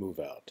hyperbolic move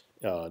out,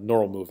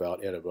 normal move out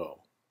et of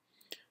O.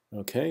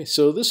 Okay,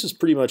 so this is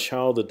pretty much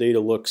how the data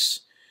looks.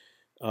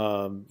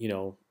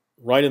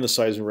 Right in the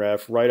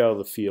seismograph, right out of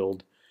the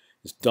field.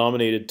 It's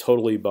dominated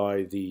totally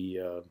by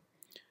the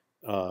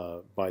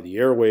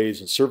air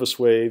waves and surface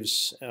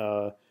waves,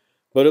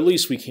 but at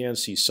least we can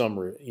see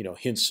some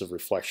hints of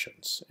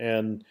reflections,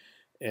 and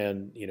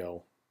at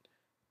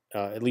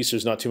least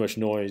there's not too much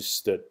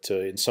noise that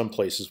in some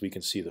places we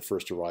can see the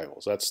first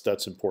arrivals.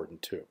 That's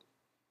important too.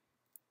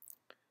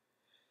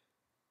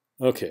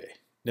 Okay,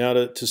 now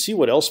to see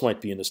what else might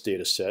be in this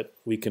data set,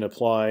 we can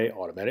apply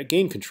automatic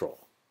gain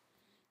control.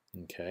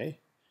 Okay.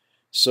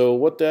 So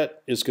what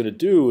that is going to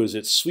do is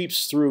it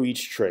sweeps through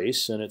each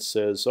trace and it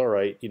says, all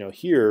right,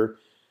 here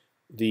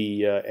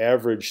the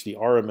average, the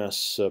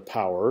RMS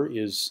power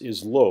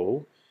is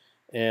low,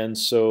 and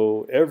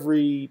so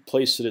every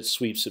place that it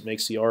sweeps, it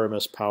makes the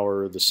RMS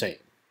power the same.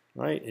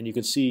 right? And you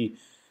can see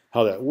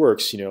how that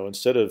works.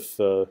 Instead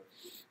of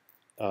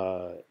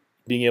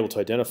being able to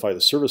identify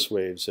the surface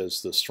waves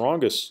as the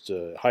strongest,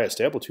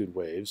 highest amplitude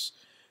waves,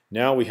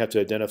 now we have to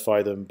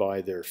identify them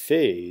by their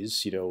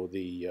phase.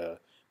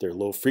 Their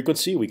low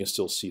frequency, we can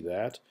still see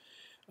that,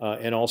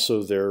 and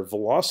also their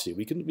velocity.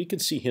 We can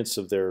see hints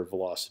of their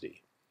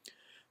velocity,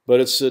 but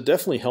it's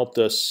definitely helped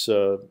us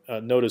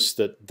notice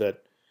that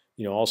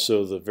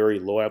also the very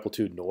low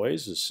amplitude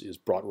noise is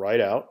brought right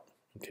out.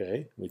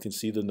 Okay, we can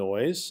see the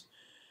noise.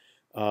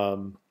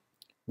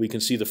 We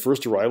can see the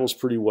first arrivals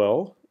pretty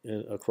well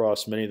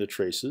across many of the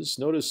traces.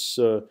 Notice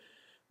in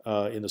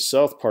the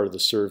south part of the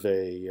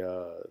survey,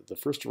 the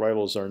first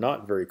arrivals are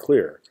not very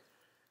clear,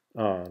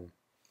 and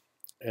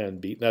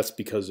that's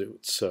because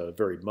it's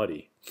very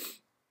muddy.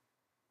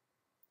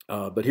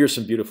 But here's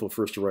some beautiful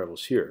first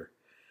arrivals here.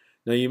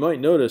 Now you might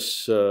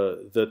notice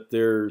that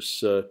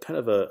there's kind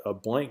of a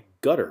blank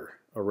gutter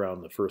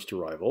around the first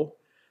arrival.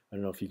 I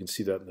don't know if you can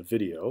see that in the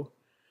video.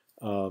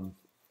 And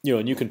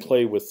you can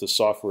play with the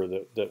software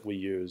that we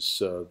use,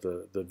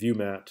 the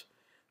ViewMat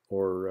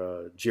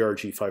or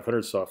GRG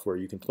 500 software.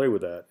 You can play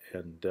with that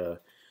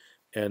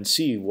and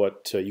see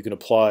what you can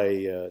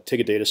apply. Take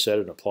a data set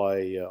and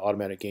apply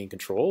automatic gain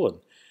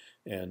control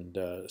and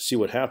see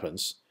what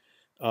happens.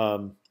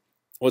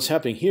 What's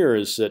happening here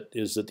is that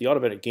the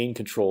automatic gain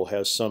control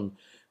has some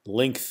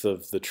length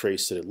of the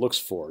trace that it looks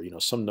for.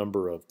 Some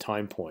number of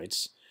time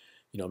points.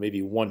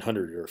 Maybe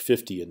 100 or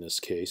 50 in this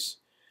case,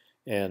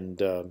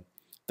 and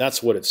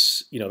that's what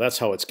it's. That's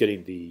how it's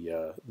getting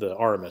the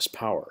RMS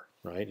power.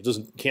 Right?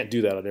 It can't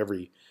do that on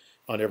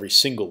every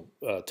single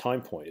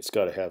time point. It's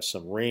got to have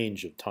some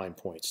range of time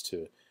points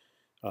to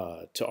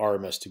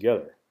RMS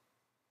together.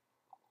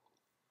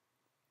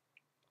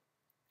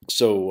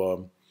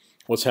 So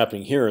what's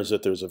happening here is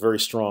that there's a very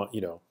strong,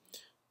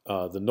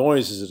 the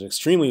noise is an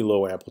extremely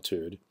low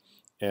amplitude,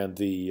 and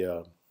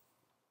the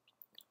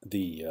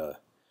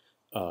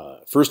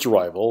first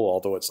arrival,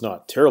 although it's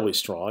not terribly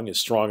strong, is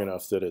strong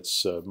enough that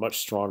it's much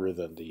stronger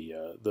than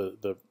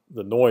the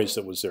noise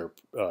that was there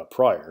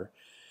prior.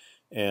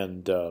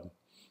 And so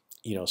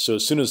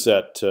as soon as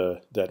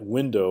that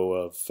window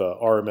of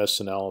RMS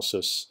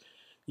analysis,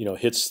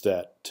 hits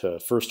that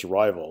first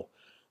arrival,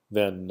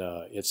 then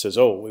it says,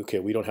 oh, okay,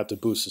 we don't have to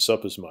boost this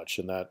up as much,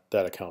 and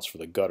that accounts for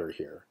the gutter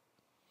here.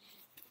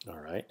 All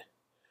right,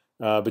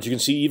 but you can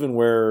see even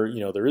where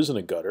there isn't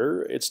a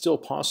gutter, it's still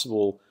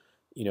possible,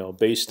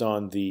 based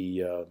on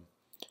the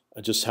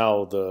just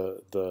how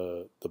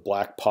the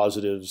black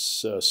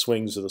positives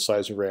swings of the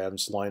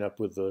seismograms line up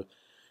with the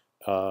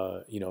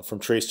from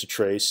trace to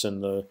trace,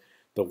 and the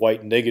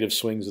white negative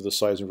swings of the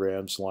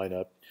seismograms line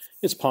up.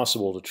 It's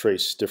possible to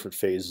trace different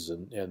phases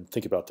and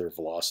think about their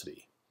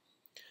velocity.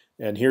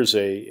 And here's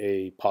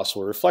a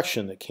possible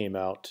reflection that came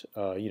out,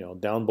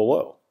 down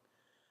below.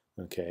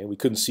 Okay, we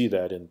couldn't see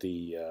that in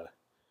the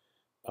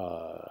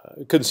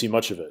couldn't see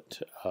much of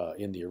it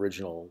in the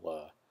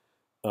original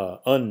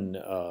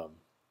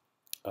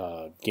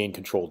gain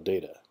controlled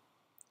data.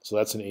 So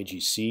that's an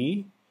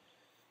AGC.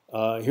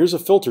 Here's a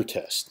filter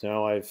test.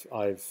 Now I've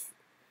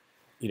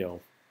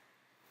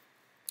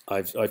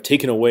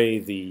taken away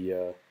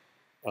the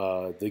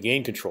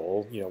gain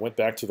control. Went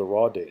back to the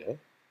raw data,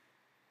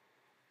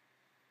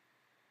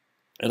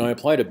 and I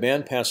applied a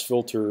bandpass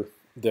filter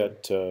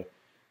that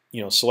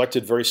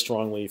selected very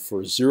strongly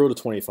for 0 to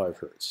 25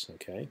 hertz.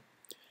 Okay,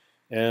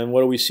 and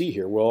what do we see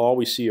here? Well, all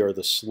we see are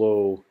the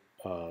slow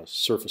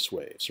surface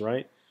waves,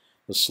 right?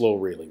 The slow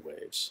Rayleigh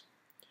waves.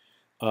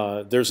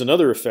 There's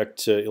another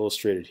effect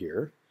illustrated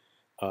here,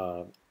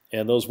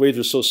 and those waves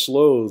are so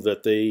slow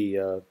that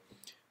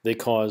they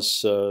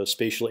cause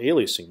spatial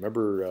aliasing.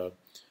 Remember,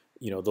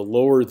 the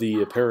lower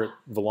the apparent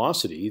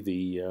velocity,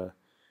 the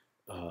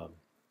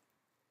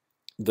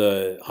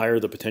higher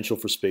the potential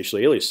for spatial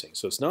aliasing.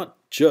 So it's not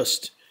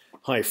just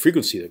high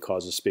frequency that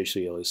causes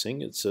spatial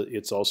aliasing.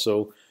 It's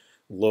also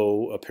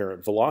low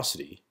apparent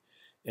velocity,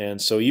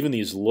 and so even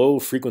these low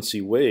frequency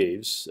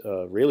waves,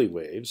 Rayleigh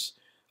waves,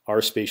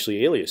 are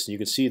spatially aliased. And you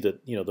can see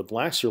that the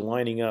blacks are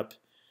lining up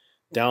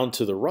down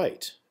to the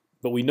right,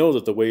 but we know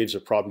that the waves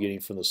are propagating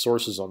from the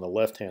sources on the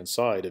left-hand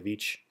side of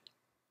each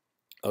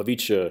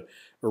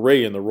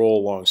array in the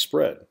roll-along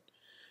spread.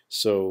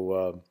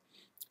 So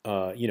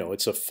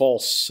it's a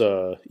false.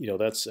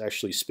 That's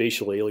actually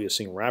spatial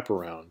aliasing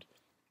wraparound.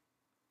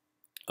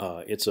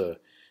 It's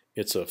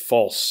a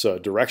false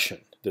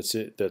direction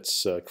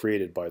that's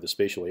created by the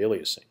spatial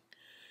aliasing.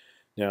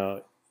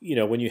 Now,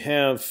 when you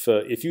have,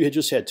 if you had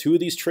just had 2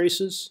 of these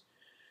traces,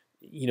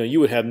 you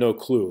would have no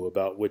clue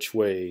about which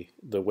way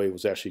the wave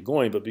was actually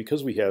going. But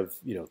because we have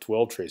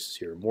 12 traces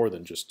here, more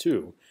than just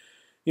 2,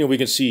 we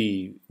can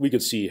see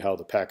how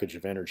the package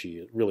of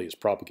energy really is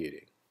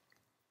propagating.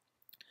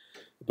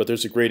 But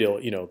there's a great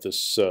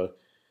this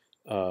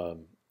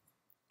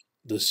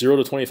the 0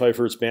 to 25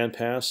 hertz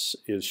bandpass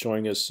is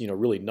showing us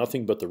really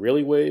nothing but the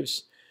Rayleigh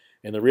waves,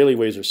 and the Rayleigh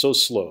waves are so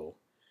slow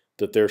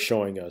that they're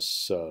showing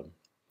us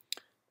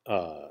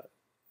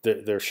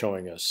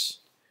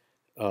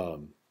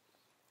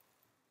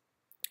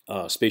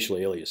spatial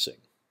aliasing.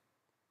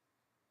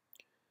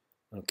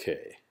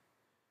 Okay.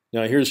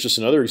 Now here's just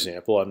another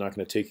example. I'm not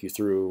going to take you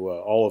through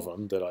all of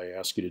them that I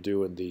ask you to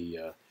do in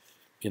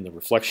the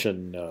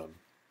reflection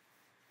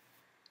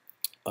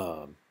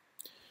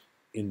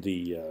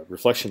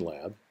reflection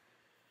lab.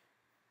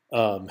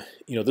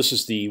 This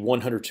is the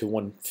 100 to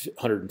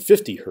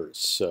 150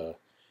 hertz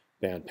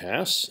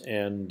bandpass,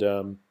 and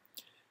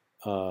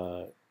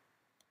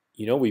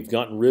we've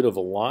gotten rid of a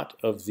lot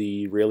of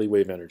the Rayleigh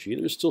wave energy.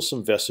 There's still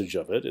some vestige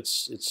of it.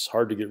 It's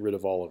hard to get rid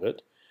of all of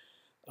it.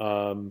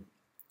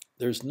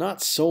 There's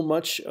not so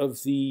much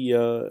of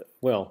the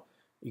well.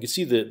 You can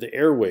see the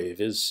air wave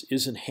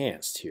is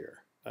enhanced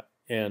here,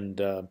 and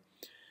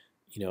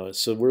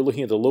so we're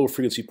looking at the low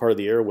frequency part of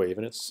the air wave,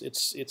 and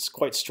it's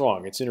quite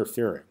strong. It's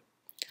interfering.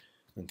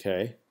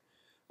 Okay.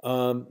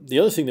 The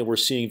other thing that we're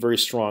seeing very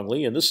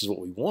strongly, and this is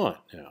what we want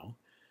now,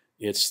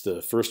 it's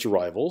the first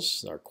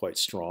arrivals are quite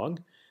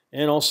strong,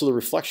 and also the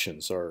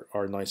reflections are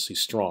nicely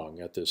strong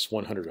at this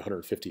 100 to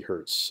 150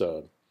 hertz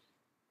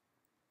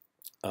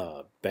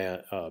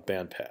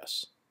band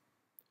pass.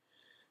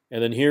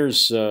 And then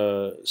here's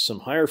some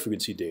higher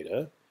frequency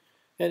data,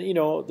 and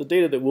the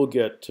data that we'll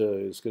get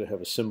is going to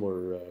have a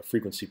similar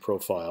frequency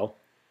profile.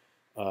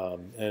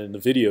 And in the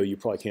video, you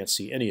probably can't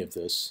see any of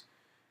this.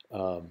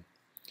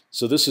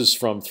 So this is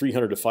from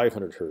 300 to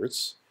 500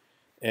 hertz,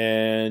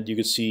 and you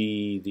can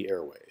see the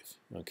air wave.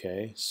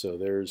 Okay, so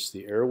there's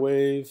the air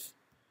wave.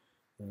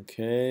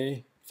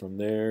 Okay, from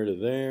there to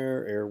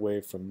there, air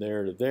wave from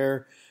there to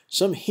there.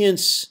 Some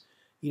hints,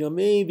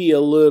 maybe a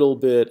little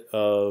bit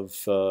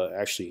of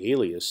actually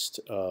aliased,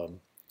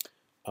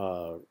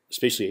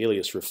 spatially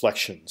aliased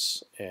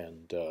reflections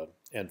and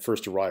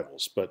first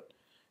arrivals, but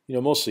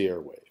mostly air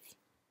wave.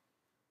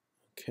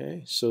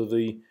 Okay, so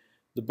the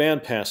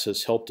bandpass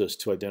has helped us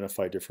to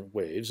identify different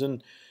waves,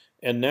 and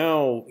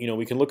now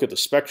we can look at the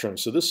spectrum.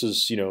 So this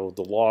is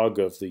the log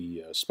of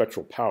the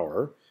spectral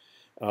power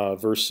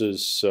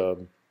versus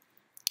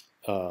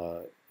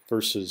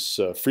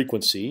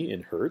frequency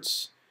in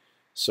hertz.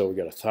 So we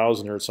got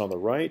 1,000 hertz on the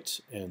right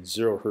and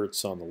 0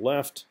 hertz on the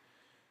left,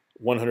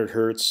 100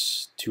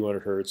 hertz,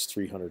 200 hertz,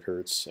 300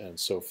 hertz, and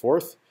so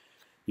forth.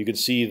 You can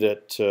see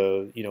that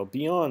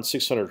beyond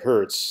 600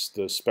 hertz,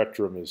 the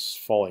spectrum is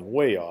falling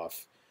way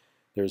off.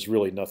 There's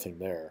really nothing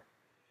there,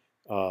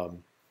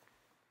 and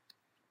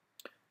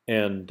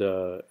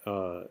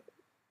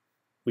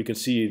we can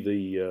see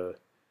the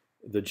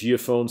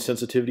geophone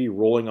sensitivity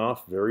rolling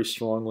off very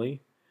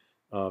strongly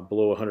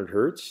below 100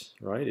 hertz.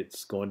 Right,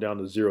 it's going down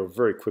to 0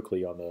 very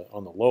quickly on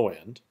the low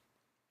end,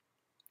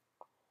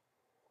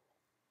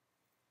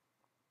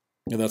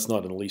 and that's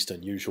not in the least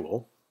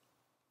unusual.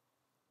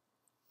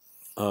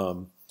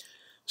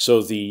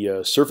 So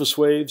the surface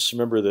waves,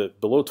 remember that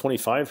below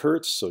 25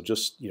 hertz, so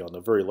just on the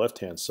very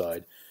left-hand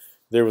side,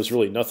 there was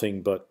really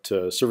nothing but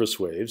surface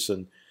waves,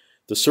 and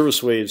the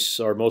surface waves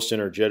are most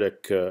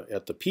energetic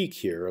at the peak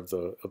here of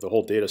the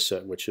whole data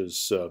set, which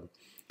is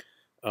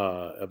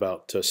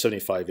about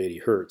 75, 80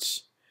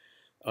 hertz.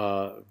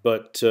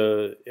 But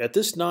at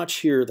this notch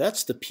here,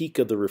 that's the peak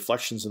of the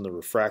reflections and the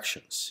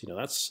refractions.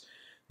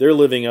 They're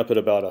living up at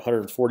about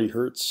 140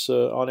 hertz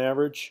on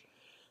average.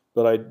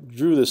 But I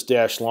drew this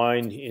dashed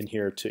line in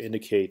here to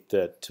indicate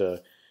that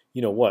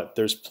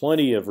there's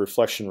plenty of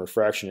reflection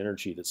refraction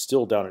energy that's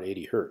still down at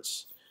 80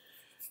 hertz.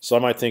 So I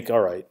might think, all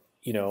right,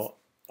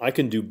 I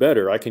can do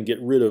better. I can get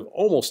rid of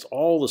almost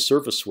all the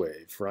surface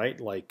wave, right?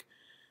 Like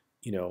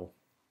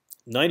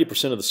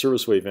 90% of the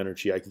surface wave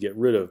energy I can get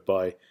rid of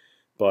by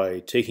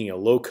taking a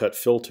low cut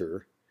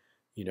filter,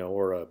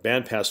 or a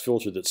bandpass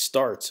filter that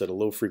starts at a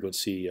low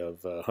frequency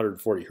of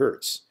 140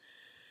 hertz.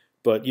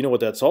 But what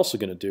that's also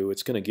going to do?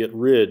 It's going to get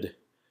rid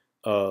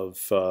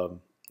of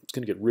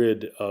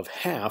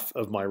half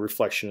of my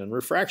reflection and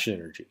refraction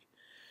energy,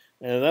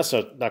 and that's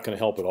not going to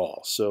help at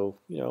all. So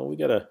we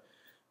got to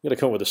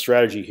come up with a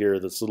strategy here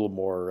that's a little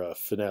more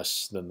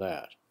finesse than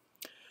that.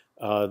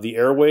 The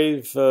air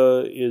wave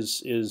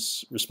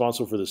is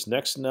responsible for this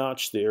next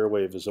notch. The air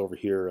wave is over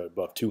here at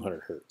above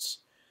 200 hertz.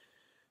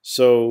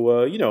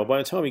 So by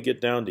the time we get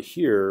down to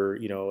here,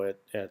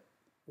 at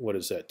what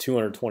is that,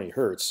 220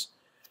 hertz.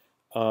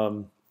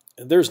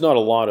 There's not a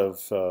lot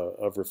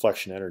of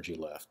reflection energy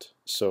left,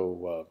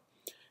 so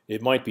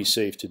it might be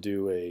safe to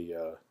do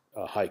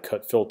a high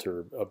cut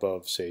filter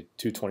above, say,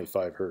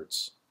 225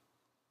 hertz.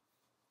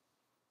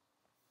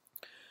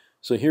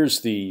 So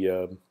here's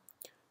the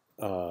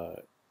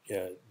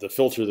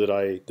filter that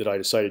I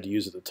decided to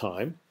use at the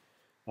time.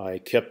 I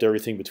kept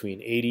everything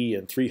between 80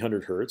 and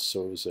 300 hertz,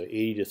 so it was a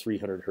 80 to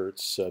 300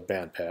 hertz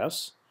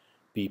bandpass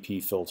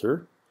BP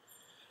filter.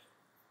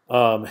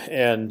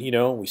 And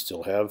we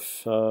still have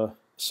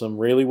some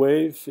Rayleigh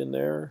wave in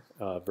there,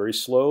 very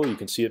slow. You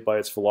can see it by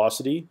its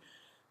velocity,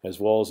 as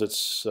well as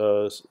its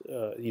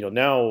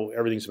now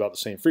everything's about the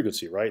same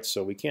frequency, right?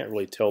 So we can't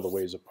really tell the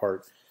waves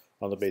apart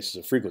on the basis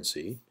of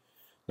frequency,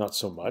 not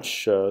so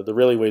much. The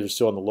Rayleigh waves are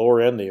still on the lower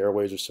end, the air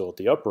waves are still at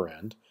the upper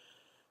end,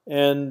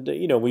 and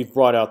we've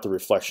brought out the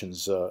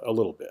reflections a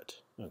little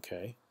bit.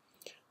 Okay,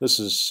 this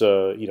is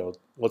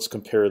let's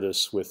compare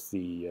this with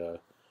the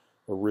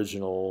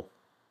original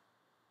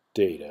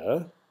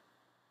data.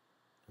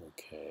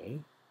 Okay,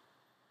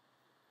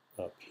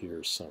 up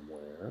here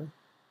somewhere.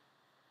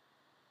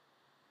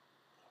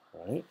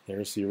 All right,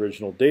 there's the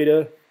original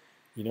data.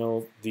 You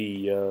know,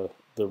 the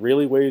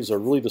Rayleigh waves are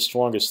really the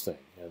strongest thing,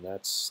 and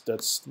that's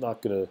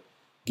not going to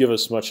give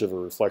us much of a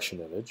reflection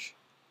image.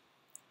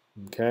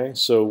 Okay,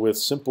 so with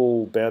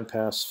simple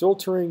bandpass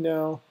filtering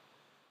now,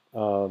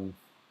 I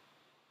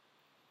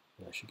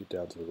should get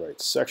down to the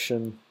right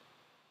section.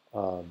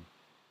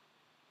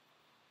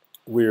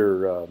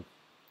 We're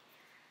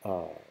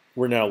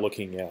now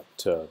looking at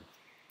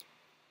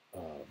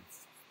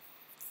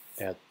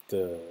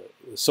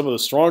some of the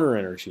stronger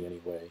energy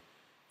anyway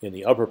in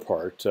the upper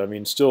part. I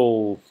mean,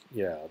 still,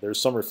 yeah,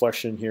 there's some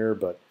reflection here,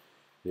 but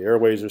the air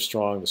waves are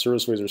strong, the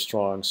surface waves are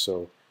strong,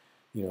 so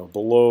you know,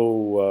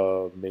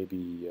 below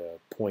maybe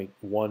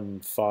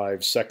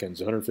 0.15 seconds,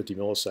 150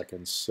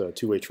 milliseconds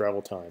two-way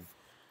travel time,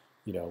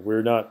 you know,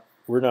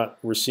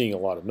 we're seeing a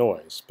lot of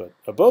noise. But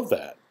above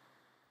that,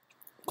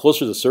 closer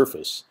to the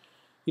surface,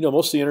 you know,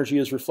 most of the energy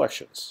is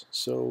reflections.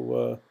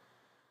 So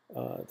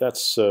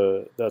that's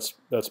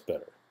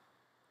better.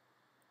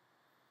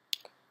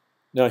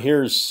 Now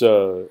here's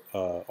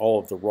all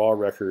of the raw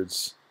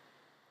records.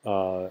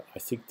 I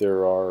think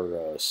there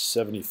are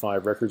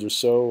 75 records or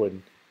so,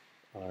 and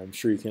I'm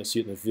sure you can't see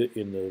it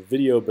in the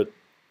video, but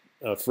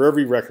for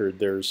every record,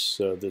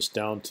 there's this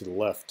down to the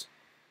left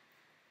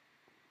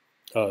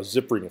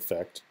zippering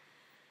effect,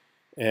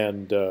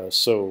 and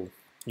so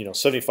you know,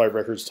 75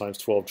 records times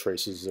 12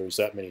 traces. There's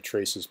that many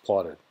traces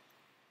plotted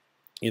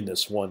in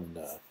this one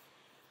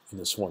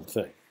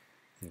thing.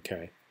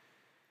 Okay,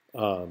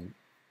 and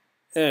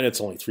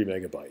it's only 3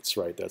 megabytes,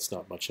 right? That's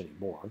not much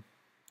anymore.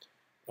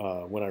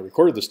 When I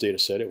recorded this data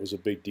set, it was a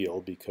big deal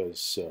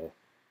because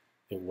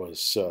it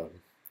was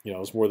you know,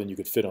 it was more than you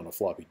could fit on a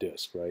floppy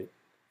disk, right?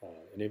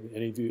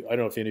 Any of you, I don't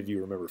know if any of you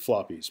remember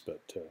floppies,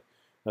 but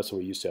that's what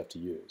we used to have to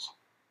use.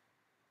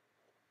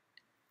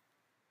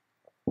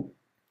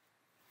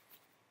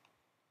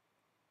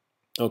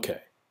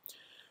 Okay,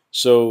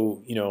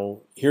 so you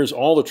know, here's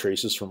all the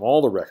traces from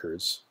all the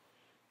records,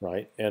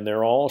 right? And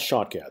they're all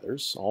shot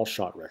gathers, all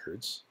shot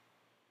records.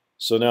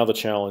 So now the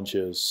challenge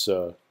is,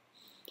 you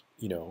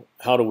know,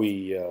 how do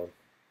we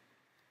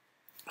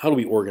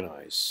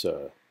organize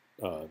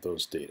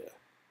those data?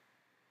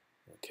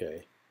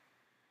 Okay,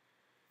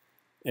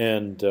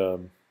 and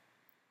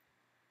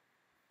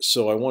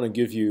so I want to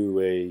give you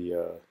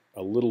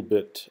a little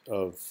bit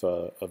of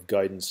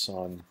guidance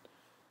on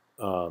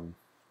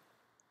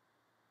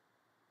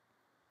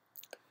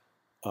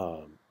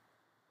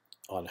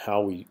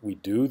how we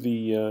do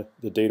the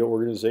data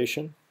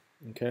organization.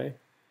 Okay,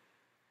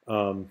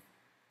 and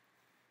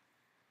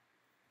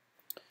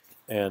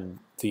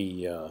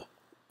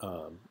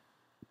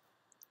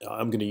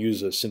I'm going to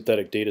use a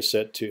synthetic data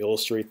set to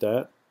illustrate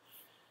that.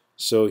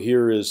 So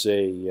here is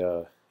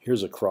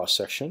here's a cross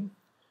section,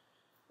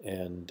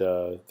 and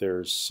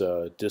there's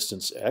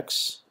distance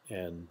x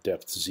and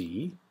depth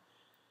z,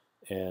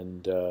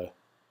 and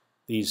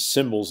these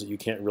symbols that you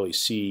can't really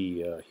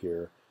see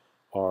here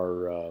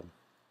are a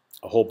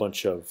whole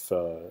bunch of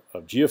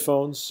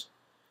geophones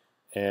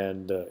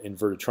and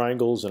inverted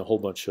triangles and a whole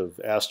bunch of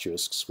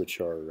asterisks,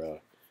 which are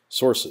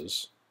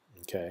sources.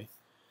 Okay,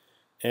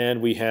 and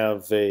we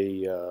have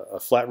a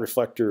flat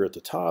reflector at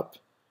the top,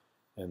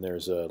 and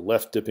there's a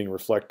left dipping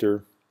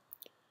reflector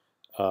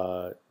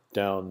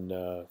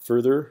down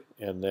further,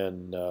 and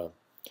then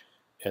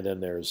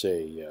there's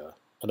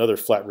another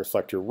flat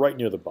reflector right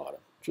near the bottom,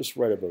 just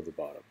right above the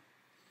bottom.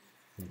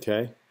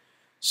 Okay,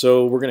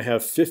 so we're going to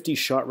have 50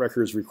 shot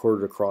records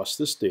recorded across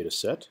this data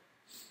set.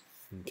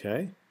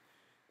 Okay,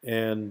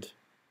 and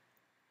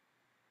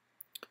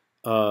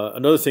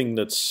another thing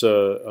that's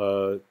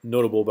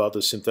notable about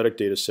the synthetic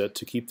data set,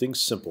 to keep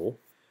things simple,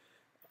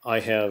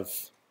 I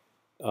have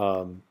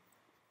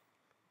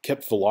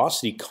kept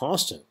velocity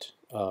constant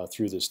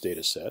through this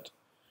data set,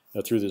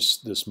 through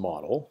this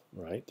model,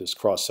 right? This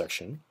cross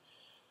section,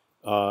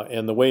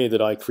 and the way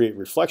that I create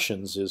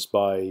reflections is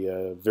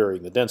by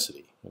varying the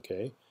density.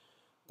 Okay,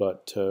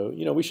 but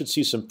you know, we should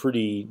see some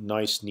pretty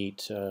nice,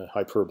 neat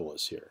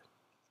hyperbolas here.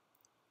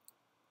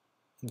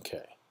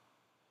 Okay,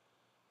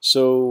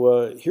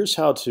 so here's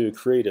how to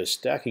create a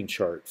stacking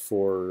chart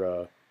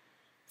for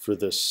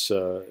this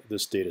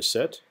this data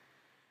set,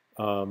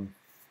 and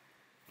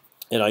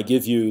I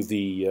give you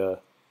the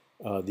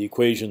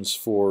equations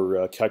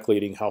for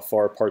calculating how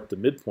far apart the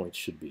midpoints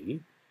should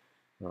be.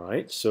 All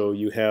right, so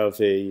you have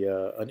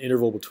an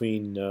interval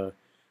between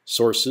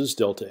sources,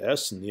 delta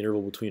S, and the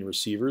interval between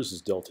receivers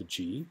is delta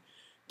G.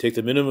 Take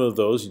the minimum of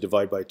those, you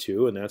divide by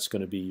 2, and that's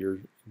going to be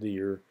your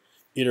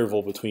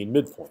interval between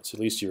midpoints. At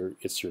least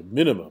it's your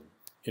minimum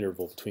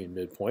interval between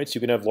midpoints.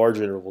 You can have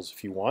larger intervals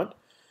if you want.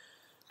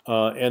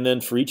 And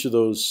then for each of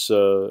those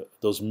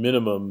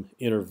minimum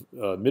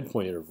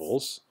midpoint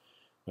intervals,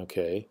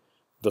 okay,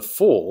 the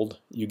fold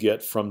you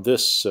get from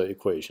this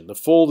equation. The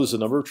fold is the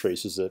number of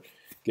traces that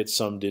get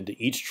summed into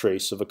each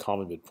trace of a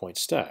common midpoint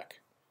stack.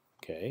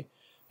 Okay,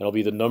 that'll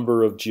be the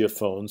number of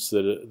geophones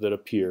that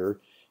appear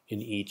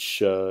in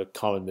each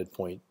common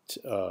midpoint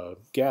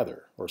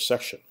gather or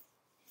section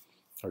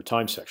or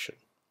time section.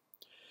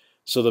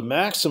 So the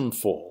maximum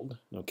fold,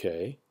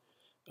 okay,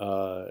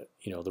 the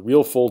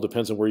real fold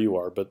depends on where you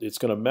are, but it's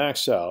going to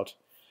max out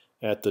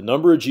at the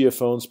number of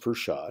geophones per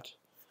shot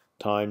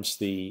times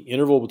the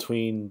interval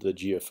between the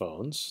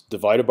geophones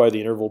divided by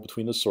the interval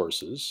between the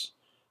sources,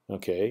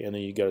 okay, and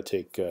then you got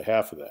to take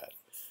half of that.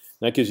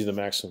 And that gives you the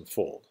maximum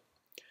fold.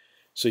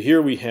 So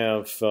here we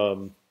have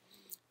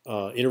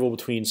interval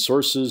between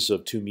sources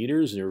of 2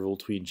 meters, interval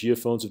between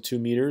geophones of 2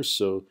 meters.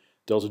 So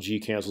delta G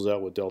cancels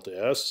out with delta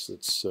S.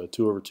 It's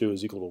 2 over 2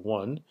 is equal to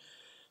 1.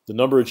 The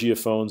number of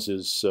geophones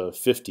is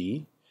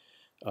 50.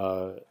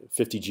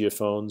 50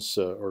 geophones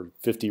or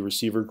 50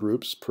 receiver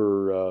groups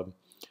per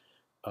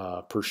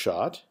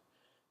shot,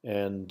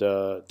 and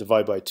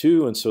divide by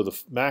 2, and so the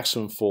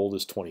maximum fold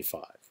is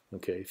 25.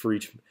 Okay, for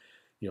each,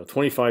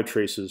 25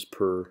 traces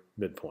per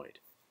midpoint.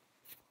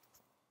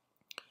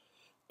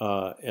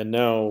 And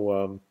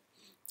now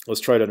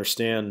let's try to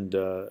understand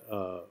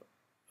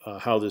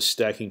how this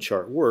stacking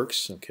chart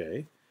works.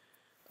 Okay,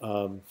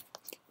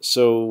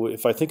 so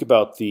if I think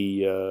about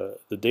the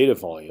data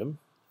volume,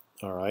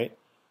 all right,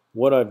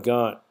 what I've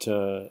got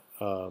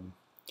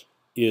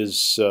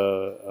is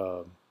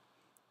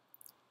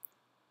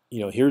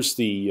here's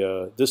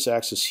the this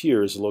axis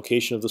here is the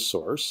location of the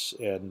source,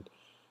 and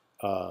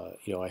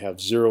I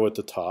have 0 at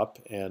the top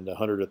and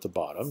 100 at the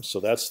bottom. So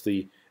that's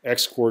the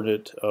x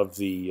coordinate of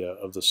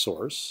the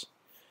source.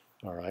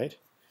 All right,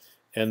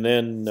 and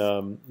then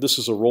this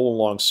is a roll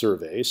along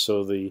survey.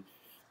 So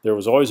there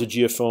was always a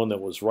geophone that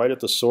was right at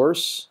the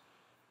source,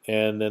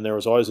 and then there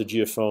was always a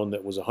geophone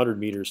that was 100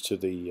 meters to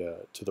the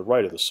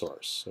right of the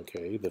source.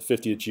 Okay, the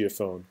 50th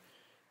geophone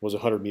was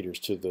 100 meters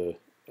to the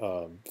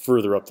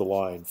further up the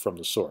line from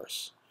the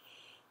source,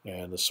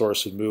 and the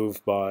source would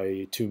move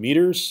by 2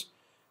 meters,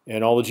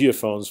 and all the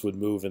geophones would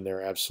move in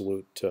their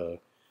absolute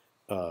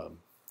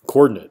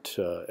coordinate,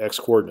 x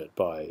coordinate,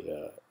 by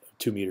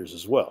 2 meters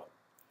as well,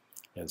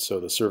 and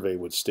so the survey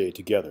would stay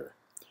together.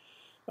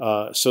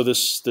 So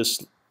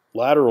this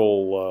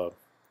lateral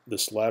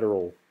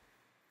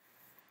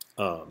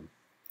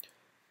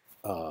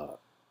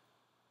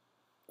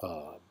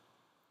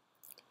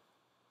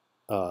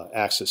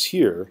axis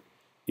here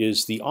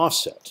is the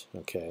offset.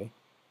 Okay,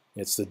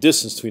 it's the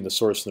distance between the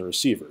source and the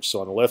receiver.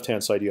 So on the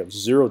left-hand side, you have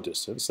 0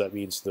 distance. That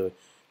means the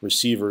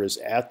receiver is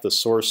at the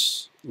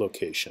source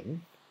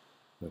location.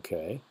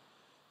 Okay,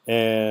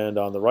 and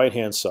on the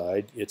right-hand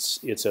side, it's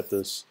at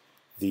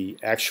the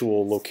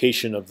actual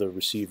location of the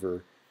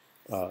receiver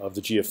of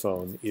the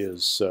geophone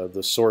is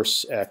the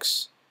source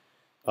x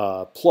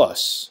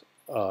plus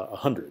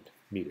 100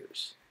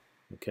 meters.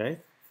 Okay.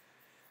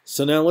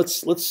 So now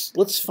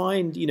let's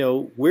find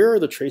where are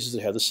the traces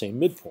that have the same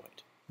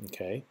midpoint.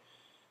 Okay,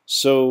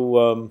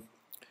 so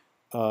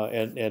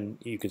and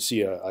you can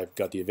see I've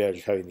got the advantage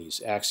of having these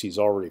axes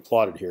already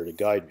plotted here to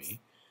guide me.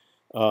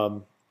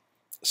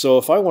 So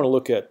if I want to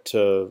look at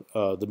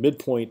the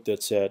midpoint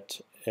that's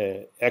at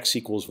x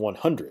equals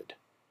 100,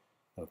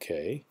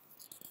 okay,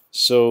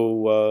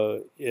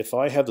 so if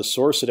I have the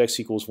source at x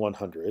equals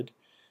 100,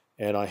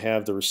 and I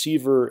have the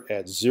receiver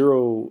at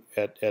 0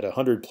 at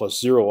 100 plus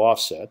 0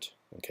 offset.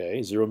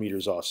 Okay, 0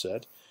 meters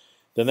offset,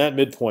 then that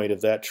midpoint of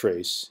that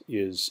trace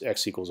is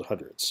x equals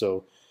 100.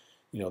 So,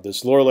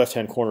 this lower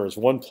left-hand corner is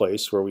one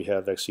place where we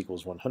have x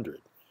equals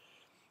 100.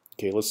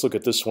 Okay, let's look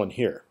at this one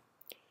here,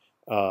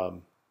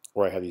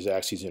 where I have these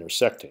axes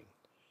intersecting.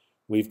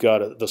 We've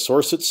got the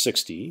source at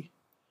 60,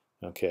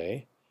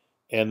 okay,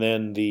 and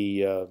then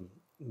the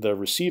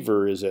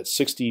receiver is at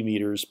 60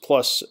 meters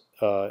plus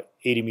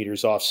 80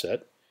 meters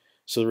offset.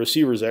 So the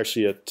receiver is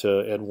actually at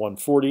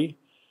 140.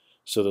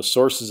 So the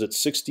source is at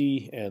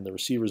 60 and the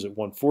receiver is at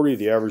 140.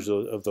 The average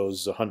of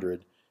those is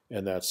 100,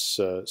 and that's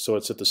so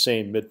it's at the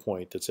same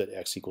midpoint that's at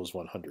x equals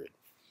 100.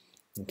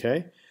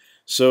 Okay,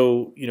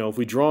 so if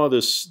we draw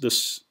this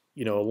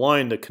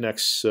line that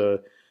connects,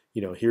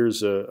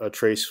 here's a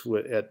trace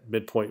at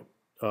midpoint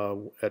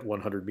at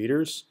 100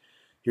 meters.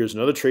 Here's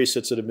another trace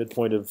that's at a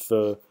midpoint of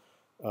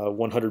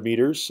 100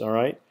 meters. All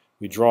right,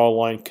 we draw a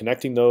line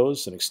connecting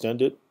those and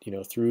extend it,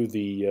 through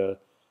the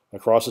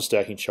across the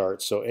stacking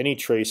chart. So any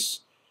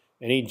trace,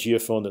 any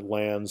geophone that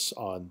lands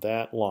on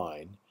that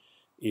line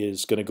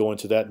is going to go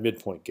into that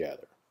midpoint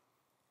gather.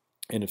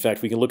 And in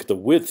fact, we can look at the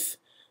width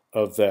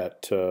of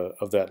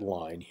that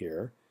line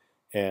here,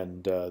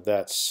 and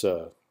that's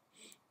going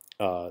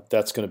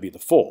to be the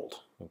fold.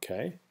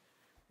 Okay,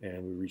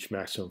 and we reach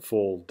maximum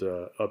fold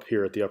up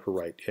here at the upper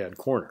right-hand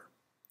corner.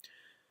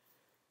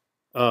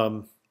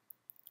 And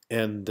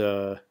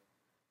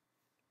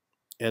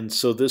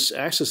so this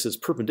axis that's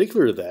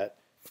perpendicular to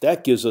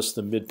that gives us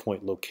the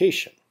midpoint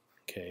location.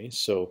 Okay,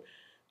 so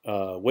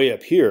way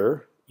up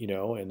here,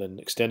 and then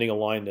extending a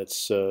line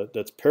that's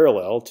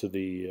parallel to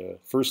the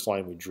first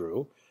line we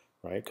drew,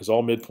 right? Because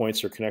all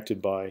midpoints are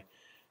connected by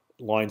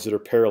lines that are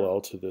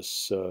parallel to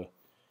this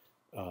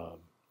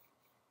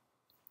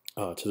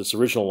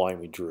original line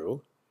we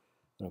drew.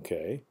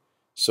 Okay,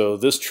 so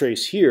this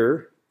trace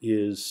here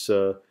is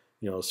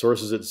the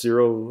source is at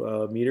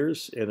 0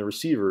 meters, and the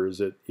receiver is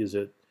at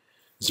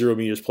 0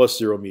 meters plus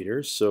 0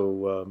 meters.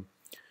 So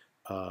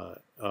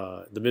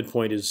the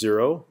midpoint is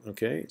 0.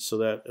 Okay,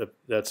 so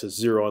that's a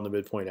 0 on the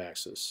midpoint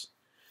axis.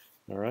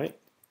 All right,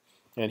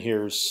 and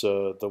here's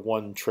the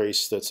one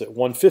trace that's at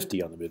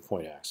 150 on the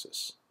midpoint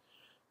axis.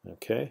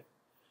 Okay,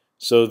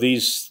 so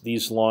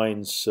these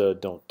lines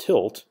don't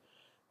tilt;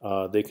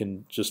 they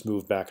can just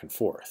move back and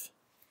forth.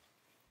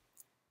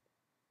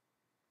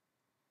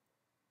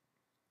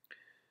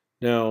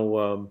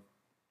 Now,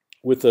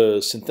 with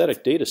a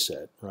synthetic data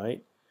set,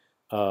 right,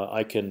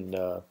 I can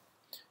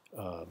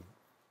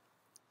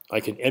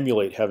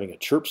emulate having a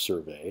chirp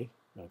survey,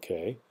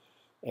 okay,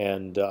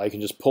 and I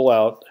can just pull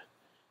out,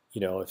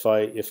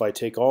 if I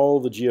take all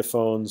the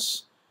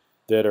geophones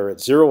that are at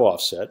 0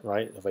 offset,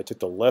 right, if I took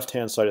the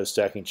left-hand side of the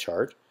stacking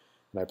chart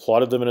and I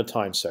plotted them in a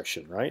time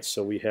section, right,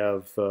 so we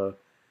have the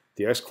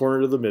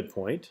x-coordinate of the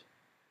midpoint,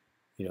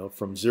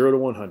 from 0 to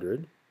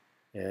 100.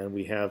 And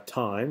we have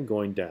time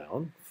going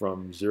down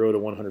from 0 to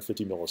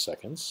 150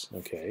 milliseconds,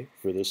 okay,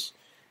 for this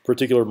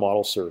particular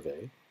model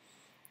survey.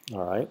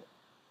 All right.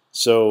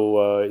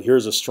 So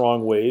here's a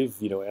strong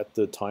wave, at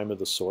the time of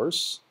the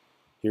source.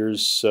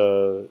 Here's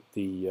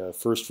the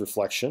first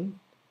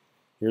reflection.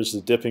 Here's the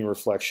dipping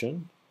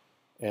reflection.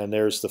 And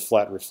there's the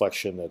flat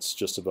reflection that's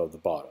just above the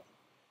bottom.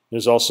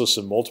 There's also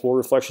some multiple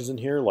reflections in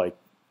here. Like,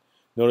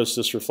 notice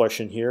this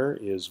reflection here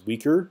is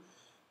weaker,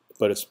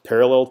 but it's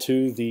parallel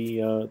to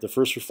the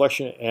first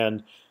reflection,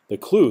 and the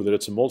clue that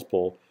it's a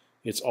multiple,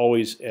 it's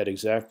always at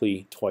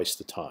exactly twice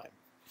the time.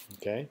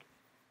 Okay,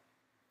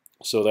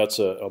 so that's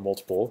a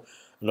multiple.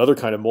 Another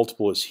kind of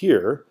multiple is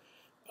here.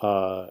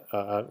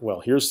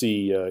 Well, here's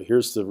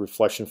the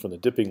reflection from the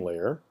dipping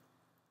layer,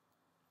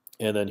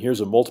 and then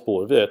here's a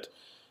multiple of it,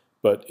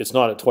 but it's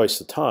not at twice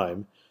the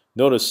time.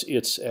 Notice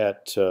it's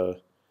at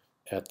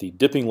the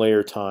dipping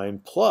layer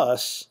time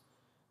plus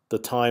the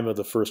time of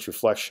the first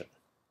reflection.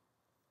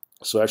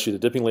 So actually, the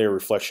dipping layer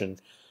reflection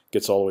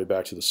gets all the way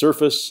back to the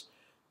surface,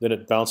 then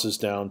it bounces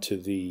down to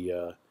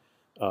the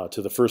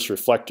first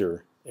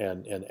reflector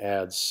and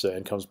adds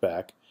and comes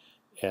back,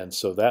 and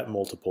so that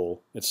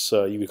multiple, it's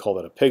you could call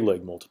that a peg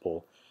leg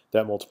multiple.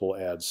 That multiple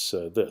adds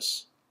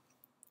this.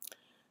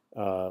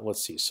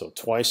 Let's see. So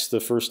twice the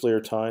first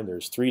layer time.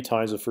 There's 3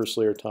 times the first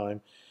layer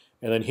time,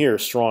 and then here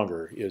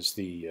stronger is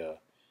the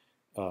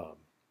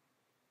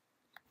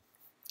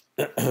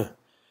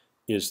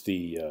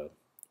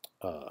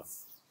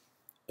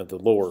the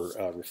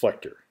lower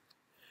reflector.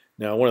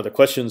 Now, one of the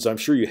questions I'm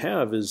sure you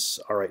have is,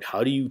 all right,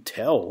 how do you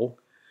tell?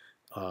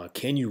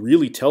 Can you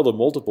really tell the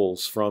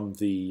multiples from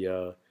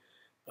the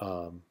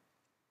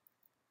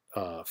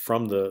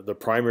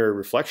primary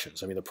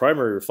reflections? I mean, the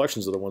primary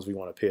reflections are the ones we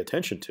want to pay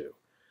attention to,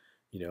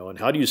 and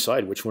how do you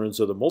decide which ones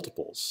are the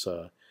multiples?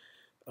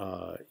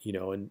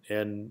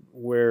 And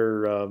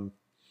where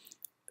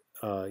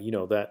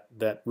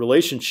that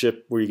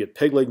relationship where you get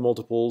peg leg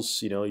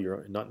multiples,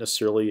 you're not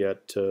necessarily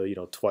at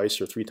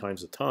twice or 3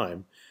 times the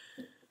time,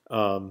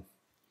 and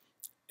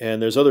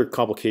there's other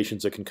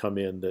complications that can come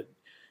in that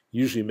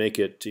usually make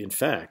it, in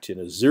fact, in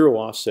a 0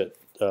 offset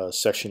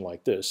section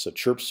like this, a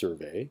chirp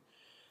survey,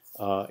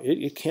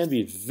 it can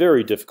be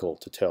very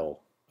difficult to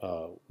tell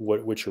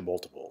which are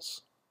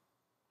multiples.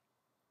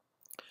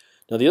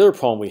 Now, the other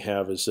problem we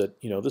have is that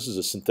this is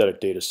a synthetic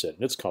data set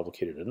and it's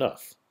complicated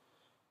enough.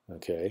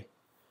 Okay.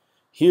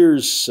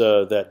 Here's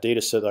that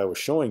data set I was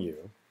showing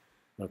you,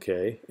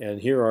 okay,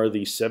 and here are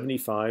the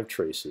 75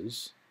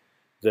 traces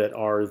that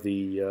are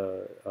the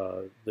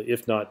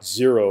if not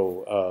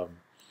 0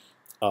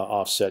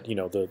 offset,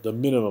 the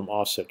minimum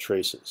offset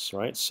traces,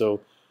 right?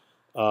 So,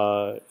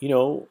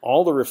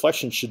 all the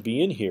reflections should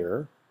be in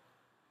here,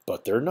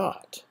 but they're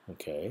not,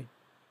 okay?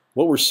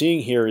 What we're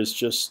seeing here is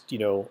just,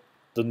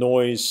 the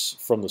noise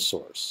from the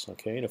source,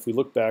 okay? And if we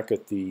look back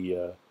at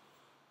the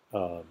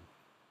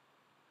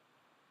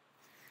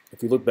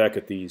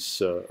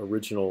these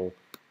original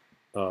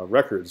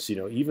records,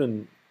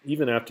 even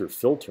after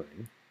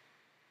filtering,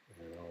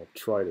 and I'll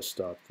try to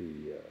stop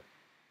the.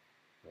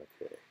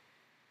 Okay,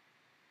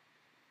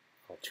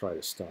 I'll try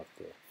to stop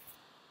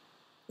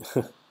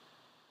the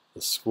the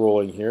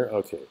scrolling here.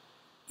 Okay,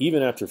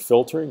 even after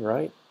filtering,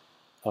 right?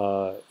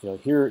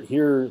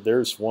 Here,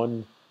 there's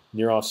one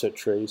near offset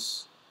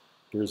trace.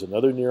 Here's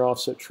another near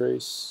offset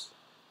trace.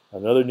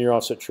 Another near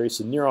offset trace.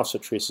 The near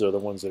offset traces are the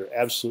ones that are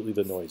absolutely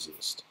the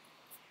noisiest.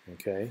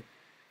 Okay,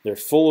 they're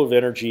full of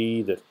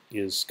energy that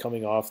is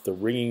coming off the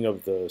ringing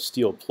of the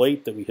steel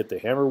plate that we hit the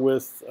hammer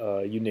with.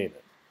 You name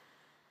it.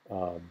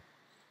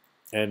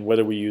 And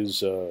whether we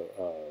use a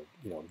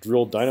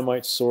drilled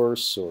dynamite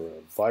source or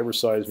a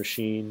vibro-sized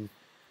machine,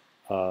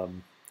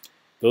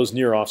 those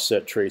near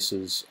offset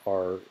traces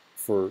are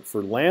for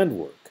land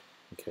work.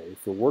 Okay,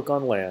 for work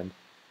on land,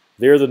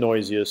 they're the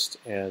noisiest,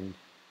 and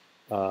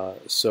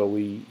so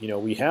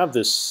we have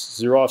this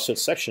 0 offset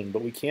section,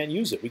 but we can't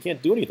use it. We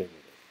can't do anything with it.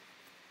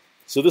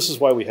 So this is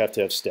why we have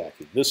to have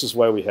stacking. This is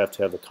why we have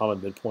to have the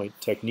common midpoint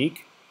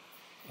technique,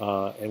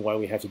 and why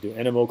we have to do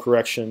NMO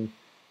correction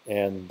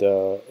and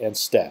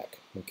stack.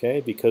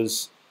 Okay,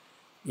 because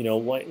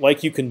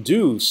like you can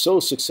do so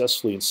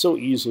successfully and so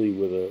easily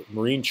with a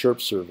marine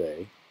chirp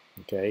survey.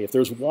 Okay, if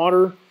there's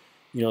water,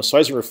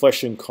 seismic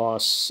reflection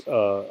costs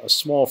a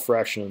small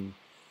fraction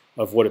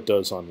of what it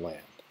does on land.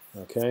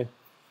 Okay,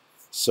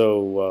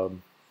 so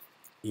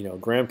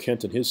Graham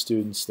Kent and his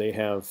students, they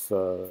have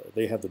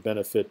the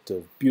benefit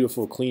of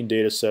beautiful, clean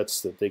data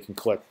sets that they can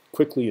collect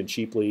quickly and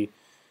cheaply,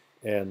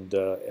 and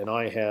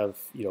I have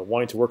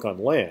wanting to work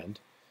on land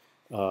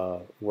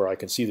where I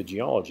can see the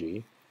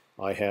geology.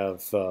 I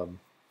have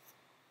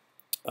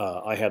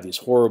these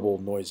horrible,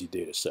 noisy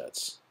data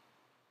sets,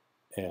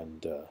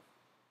 and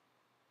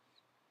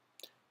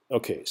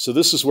okay, so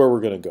this is where we're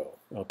going to go.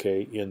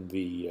 Okay, in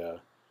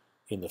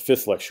the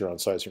fifth lecture on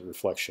seismic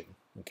reflection.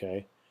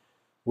 Okay.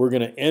 We're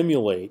going to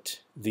emulate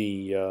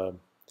the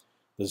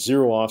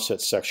zero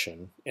offset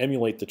section,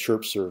 emulate the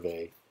chirp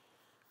survey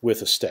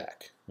with a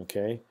stack.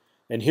 Okay,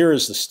 and here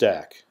is the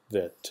stack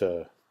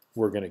that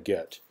we're going to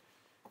get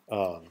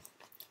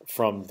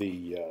from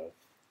the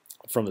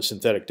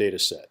synthetic data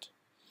set.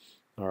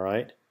 All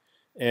right,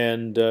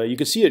 and you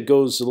can see it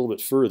goes a little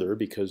bit further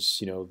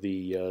because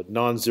the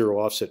non-zero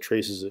offset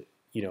traces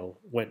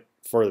went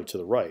farther to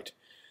the right.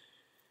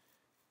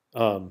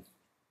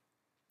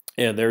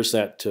 And there's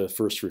that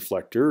first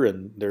reflector,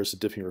 and there's a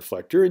dipping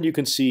reflector, and you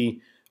can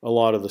see a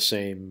lot of the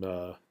same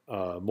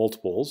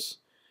multiples.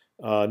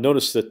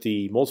 Notice that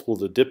the multiple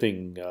of the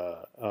dipping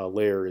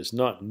layer is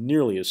not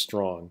nearly as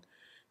strong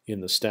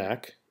in the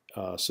stack,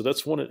 so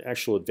that's one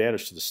actual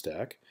advantage to the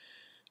stack.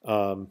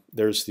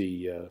 There's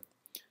the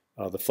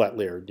flat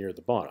layer near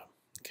the bottom.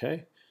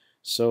 Okay,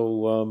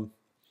 so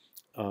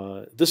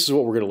this is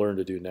what we're going to learn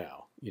to do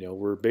now.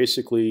 We're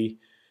basically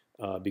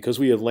because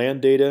we have land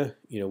data,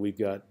 we've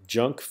got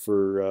junk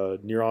for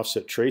near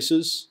offset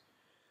traces,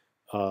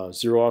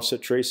 zero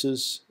offset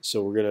traces.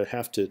 So we're going to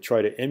have to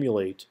try to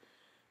emulate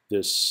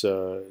this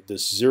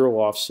zero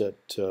offset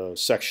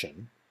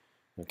section,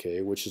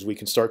 okay, which is we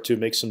can start to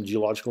make some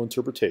geological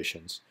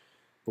interpretations,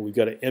 but we've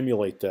got to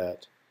emulate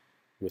that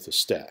with a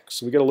stack.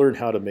 So we've got to learn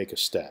how to make a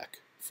stack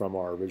from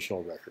our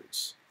original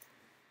records.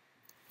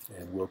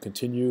 And we'll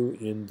continue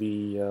in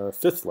the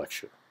fifth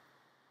lecture.